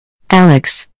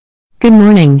 Alex. Good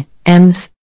morning,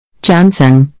 Ms.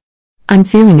 Johnson. I'm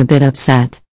feeling a bit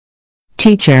upset.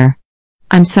 Teacher.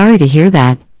 I'm sorry to hear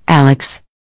that, Alex.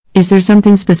 Is there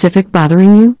something specific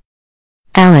bothering you?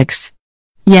 Alex.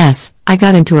 Yes, I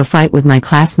got into a fight with my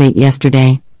classmate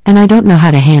yesterday, and I don't know how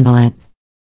to handle it.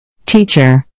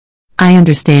 Teacher. I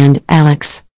understand,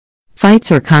 Alex.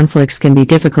 Fights or conflicts can be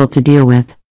difficult to deal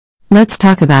with. Let's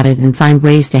talk about it and find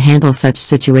ways to handle such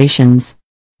situations.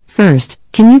 First,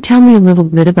 can you tell me a little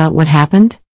bit about what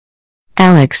happened?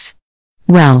 Alex.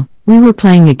 Well, we were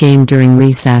playing a game during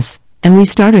recess, and we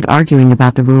started arguing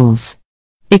about the rules.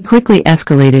 It quickly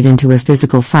escalated into a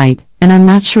physical fight, and I'm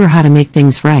not sure how to make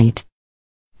things right.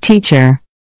 Teacher.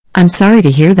 I'm sorry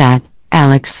to hear that,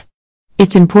 Alex.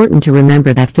 It's important to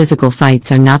remember that physical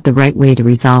fights are not the right way to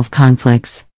resolve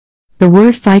conflicts. The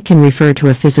word fight can refer to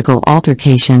a physical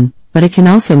altercation, but it can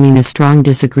also mean a strong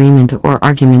disagreement or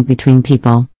argument between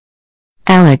people.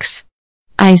 Alex.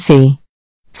 I see.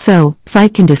 So,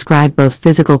 fight can describe both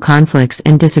physical conflicts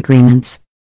and disagreements.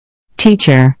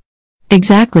 Teacher.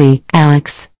 Exactly,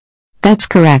 Alex. That's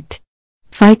correct.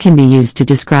 Fight can be used to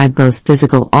describe both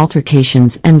physical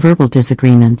altercations and verbal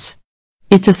disagreements.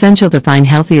 It's essential to find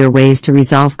healthier ways to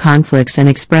resolve conflicts and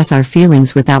express our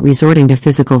feelings without resorting to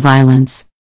physical violence.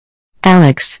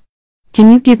 Alex. Can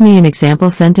you give me an example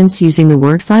sentence using the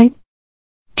word fight?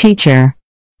 Teacher.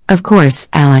 Of course,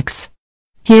 Alex.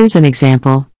 Here's an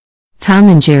example. Tom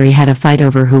and Jerry had a fight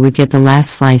over who would get the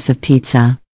last slice of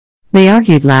pizza. They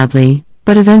argued loudly,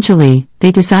 but eventually,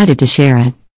 they decided to share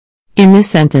it. In this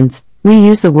sentence, we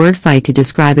use the word fight to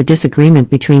describe a disagreement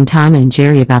between Tom and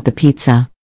Jerry about the pizza.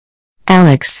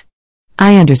 Alex.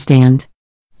 I understand.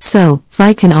 So,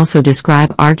 fight can also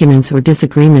describe arguments or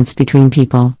disagreements between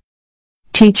people.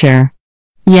 Teacher.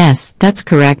 Yes, that's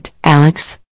correct,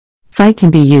 Alex. Fight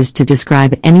can be used to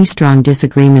describe any strong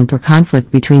disagreement or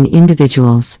conflict between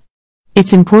individuals.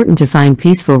 It's important to find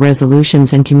peaceful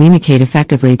resolutions and communicate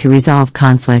effectively to resolve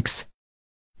conflicts.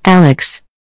 Alex.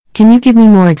 Can you give me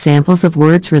more examples of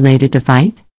words related to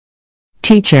fight?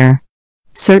 Teacher.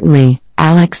 Certainly,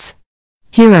 Alex.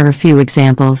 Here are a few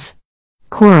examples.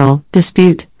 Quarrel,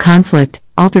 dispute, conflict,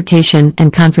 altercation,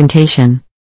 and confrontation.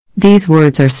 These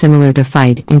words are similar to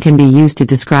fight and can be used to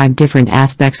describe different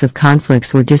aspects of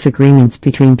conflicts or disagreements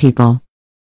between people.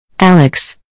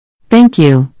 Alex. Thank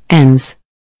you, Ens.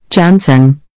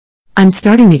 Johnson. I'm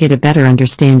starting to get a better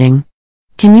understanding.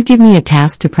 Can you give me a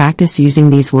task to practice using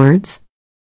these words?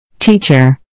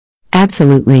 Teacher.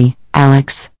 Absolutely,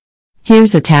 Alex.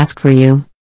 Here's a task for you.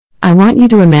 I want you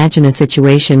to imagine a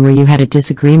situation where you had a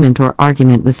disagreement or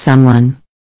argument with someone.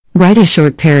 Write a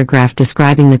short paragraph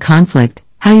describing the conflict,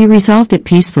 how you resolved it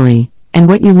peacefully, and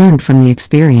what you learned from the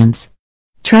experience.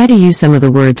 Try to use some of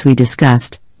the words we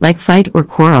discussed, like fight or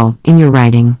quarrel, in your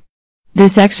writing.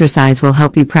 This exercise will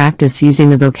help you practice using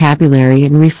the vocabulary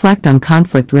and reflect on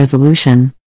conflict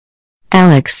resolution.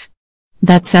 Alex.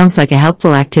 That sounds like a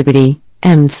helpful activity,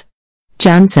 Ems.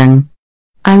 Johnson.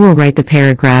 I will write the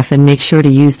paragraph and make sure to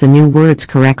use the new words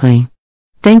correctly.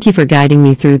 Thank you for guiding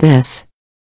me through this.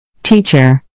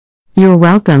 Teacher. You're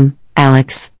welcome,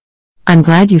 Alex. I'm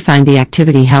glad you find the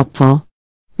activity helpful.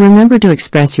 Remember to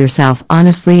express yourself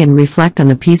honestly and reflect on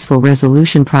the peaceful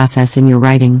resolution process in your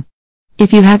writing.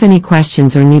 If you have any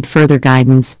questions or need further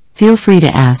guidance, feel free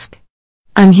to ask.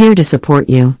 I'm here to support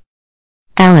you.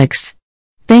 Alex.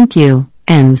 Thank you,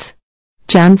 Ens.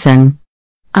 Johnson.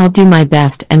 I'll do my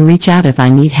best and reach out if I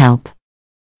need help.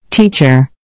 Teacher.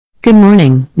 Good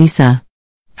morning, Lisa.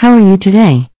 How are you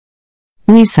today?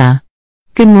 Lisa.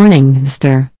 Good morning,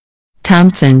 Mr.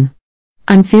 Thompson.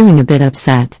 I'm feeling a bit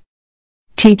upset.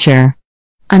 Teacher.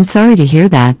 I'm sorry to hear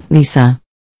that, Lisa.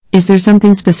 Is there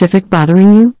something specific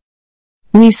bothering you?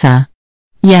 Lisa.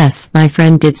 Yes, my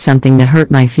friend did something that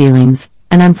hurt my feelings,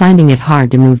 and I'm finding it hard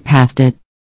to move past it.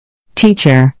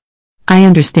 Teacher. I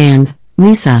understand,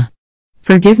 Lisa.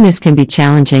 Forgiveness can be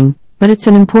challenging, but it's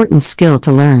an important skill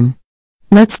to learn.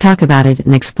 Let's talk about it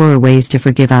and explore ways to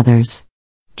forgive others.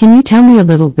 Can you tell me a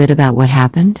little bit about what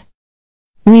happened?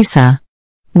 Lisa.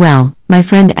 Well, my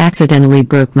friend accidentally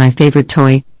broke my favorite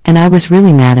toy, and I was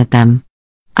really mad at them.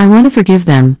 I want to forgive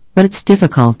them, but it's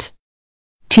difficult.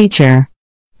 Teacher.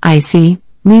 I see,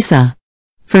 Lisa.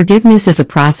 Forgiveness is a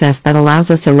process that allows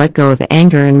us to let go of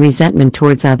anger and resentment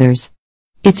towards others.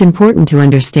 It's important to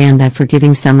understand that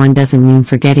forgiving someone doesn't mean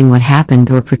forgetting what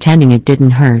happened or pretending it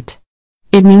didn't hurt.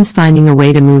 It means finding a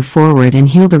way to move forward and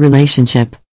heal the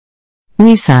relationship.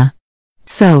 Lisa.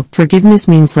 So, forgiveness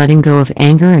means letting go of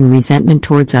anger and resentment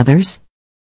towards others?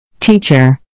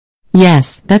 Teacher.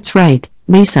 Yes, that's right,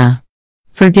 Lisa.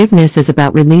 Forgiveness is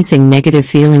about releasing negative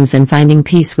feelings and finding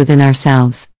peace within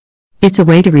ourselves. It's a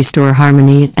way to restore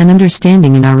harmony and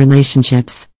understanding in our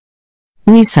relationships.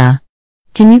 Lisa.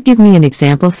 Can you give me an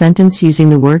example sentence using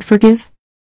the word forgive?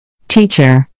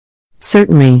 Teacher.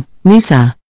 Certainly,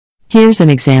 Lisa. Here's an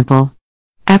example.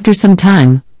 After some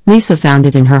time, Lisa found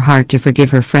it in her heart to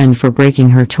forgive her friend for breaking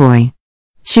her toy.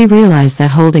 She realized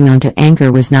that holding on to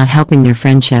anger was not helping their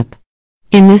friendship.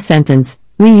 In this sentence,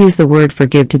 we use the word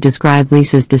forgive to describe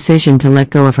Lisa's decision to let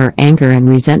go of her anger and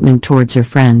resentment towards her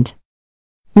friend.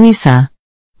 Lisa.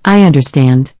 I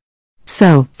understand.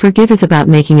 So, forgive is about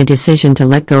making a decision to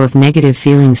let go of negative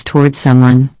feelings towards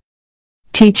someone.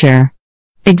 Teacher.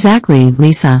 Exactly,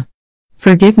 Lisa.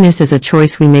 Forgiveness is a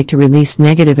choice we make to release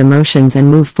negative emotions and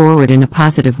move forward in a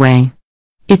positive way.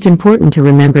 It's important to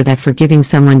remember that forgiving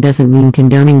someone doesn't mean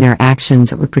condoning their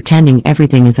actions or pretending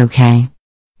everything is okay.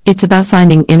 It's about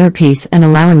finding inner peace and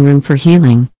allowing room for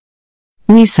healing.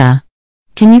 Lisa.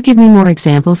 Can you give me more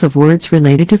examples of words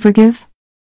related to forgive?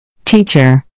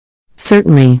 Teacher.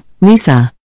 Certainly,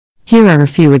 Lisa. Here are a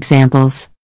few examples.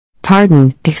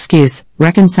 Pardon, excuse,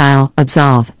 reconcile,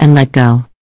 absolve, and let go.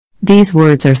 These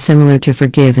words are similar to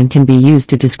forgive and can be used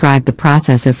to describe the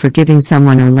process of forgiving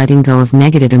someone or letting go of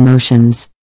negative emotions.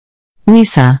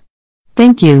 Lisa.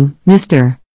 Thank you,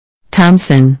 Mr.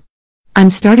 Thompson. I'm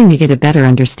starting to get a better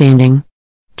understanding.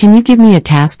 Can you give me a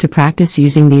task to practice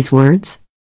using these words?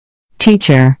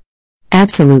 Teacher.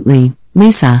 Absolutely,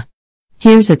 Lisa.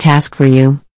 Here's a task for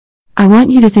you. I want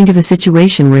you to think of a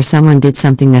situation where someone did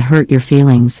something that hurt your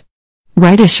feelings.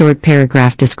 Write a short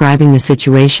paragraph describing the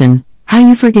situation, how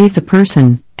you forgave the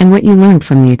person, and what you learned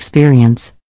from the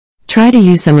experience. Try to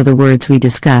use some of the words we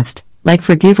discussed, like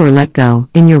forgive or let go,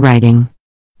 in your writing.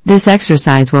 This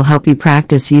exercise will help you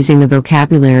practice using the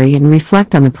vocabulary and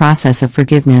reflect on the process of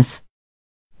forgiveness.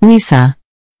 Lisa.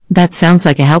 That sounds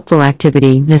like a helpful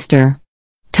activity, Mr.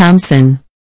 Thompson.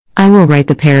 I will write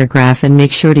the paragraph and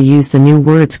make sure to use the new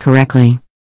words correctly.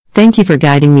 Thank you for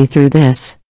guiding me through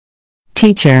this.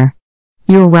 Teacher.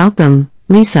 You're welcome,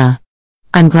 Lisa.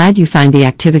 I'm glad you find the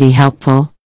activity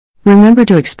helpful. Remember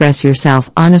to express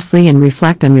yourself honestly and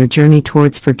reflect on your journey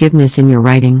towards forgiveness in your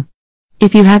writing.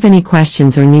 If you have any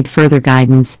questions or need further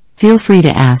guidance, feel free to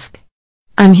ask.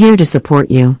 I'm here to support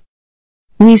you.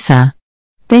 Lisa.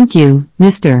 Thank you,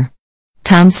 Mr.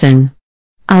 Thompson.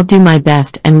 I'll do my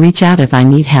best and reach out if I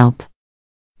need help.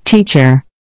 Teacher.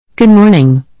 Good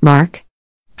morning, Mark.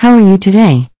 How are you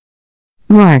today?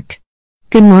 Mark.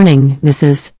 Good morning,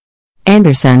 Mrs.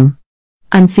 Anderson.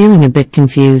 I'm feeling a bit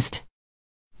confused.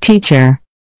 Teacher.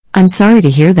 I'm sorry to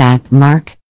hear that,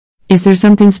 Mark. Is there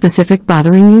something specific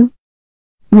bothering you?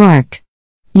 Mark.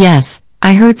 Yes,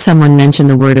 I heard someone mention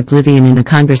the word oblivion in a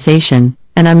conversation,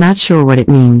 and I'm not sure what it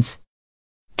means.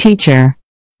 Teacher.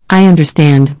 I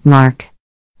understand, Mark.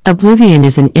 Oblivion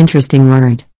is an interesting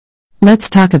word. Let's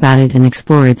talk about it and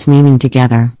explore its meaning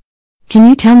together. Can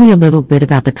you tell me a little bit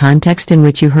about the context in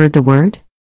which you heard the word?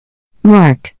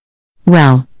 Mark.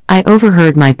 Well, I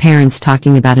overheard my parents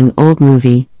talking about an old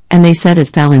movie, and they said it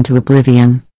fell into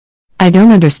oblivion. I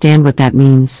don't understand what that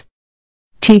means.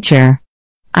 Teacher.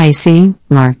 I see,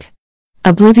 Mark.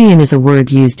 Oblivion is a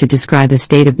word used to describe a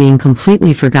state of being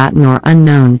completely forgotten or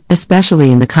unknown,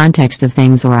 especially in the context of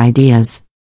things or ideas.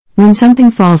 When something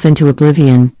falls into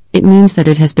oblivion, it means that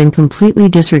it has been completely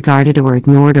disregarded or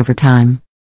ignored over time.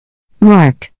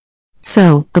 Mark.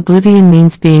 So, oblivion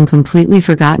means being completely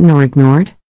forgotten or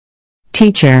ignored?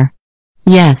 Teacher.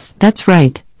 Yes, that's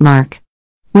right, Mark.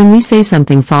 When we say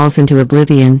something falls into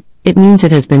oblivion, it means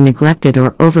it has been neglected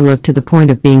or overlooked to the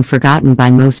point of being forgotten by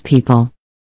most people.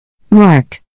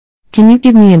 Mark. Can you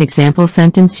give me an example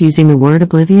sentence using the word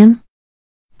oblivion?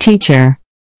 Teacher.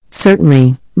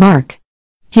 Certainly, Mark.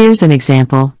 Here's an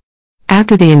example.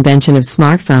 After the invention of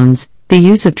smartphones, the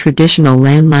use of traditional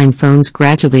landline phones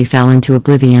gradually fell into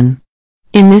oblivion.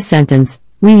 In this sentence,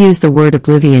 we use the word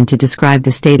oblivion to describe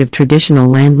the state of traditional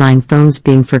landline phones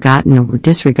being forgotten or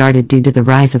disregarded due to the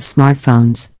rise of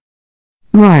smartphones.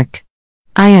 Mark.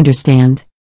 I understand.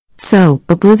 So,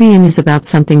 oblivion is about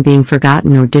something being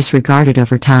forgotten or disregarded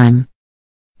over time.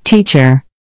 Teacher.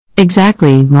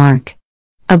 Exactly, Mark.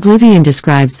 Oblivion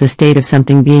describes the state of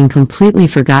something being completely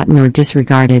forgotten or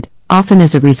disregarded, often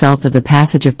as a result of the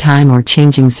passage of time or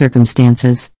changing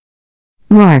circumstances.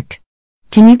 Mark.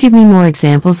 Can you give me more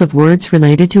examples of words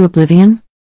related to oblivion?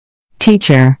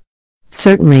 Teacher.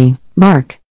 Certainly,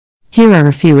 Mark. Here are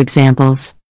a few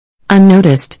examples.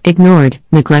 Unnoticed, ignored,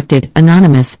 neglected,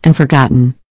 anonymous, and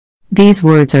forgotten. These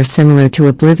words are similar to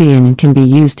oblivion and can be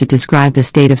used to describe the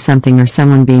state of something or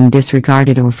someone being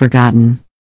disregarded or forgotten.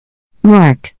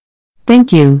 Mark.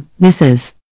 Thank you,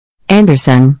 Mrs.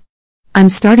 Anderson. I'm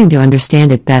starting to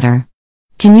understand it better.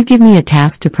 Can you give me a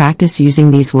task to practice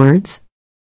using these words?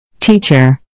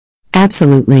 Teacher.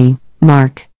 Absolutely,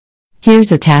 Mark.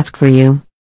 Here's a task for you.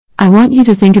 I want you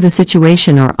to think of a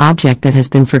situation or object that has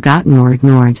been forgotten or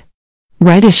ignored.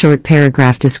 Write a short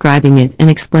paragraph describing it and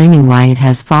explaining why it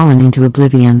has fallen into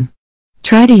oblivion.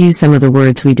 Try to use some of the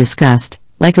words we discussed,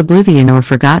 like oblivion or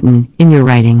forgotten, in your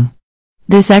writing.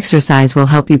 This exercise will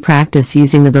help you practice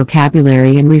using the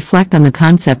vocabulary and reflect on the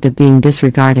concept of being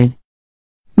disregarded.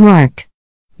 Mark.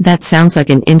 That sounds like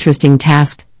an interesting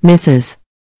task, Mrs.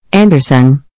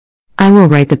 Anderson. I will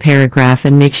write the paragraph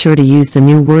and make sure to use the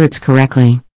new words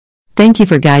correctly. Thank you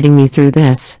for guiding me through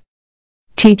this.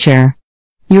 Teacher.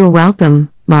 You're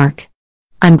welcome, Mark.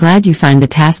 I'm glad you find the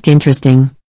task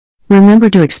interesting. Remember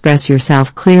to express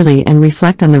yourself clearly and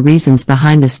reflect on the reasons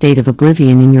behind the state of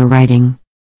oblivion in your writing.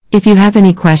 If you have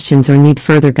any questions or need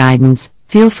further guidance,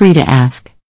 feel free to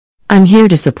ask. I'm here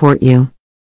to support you.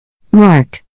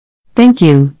 Mark. Thank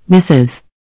you, Mrs.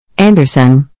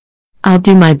 Anderson. I'll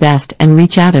do my best and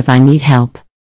reach out if I need help.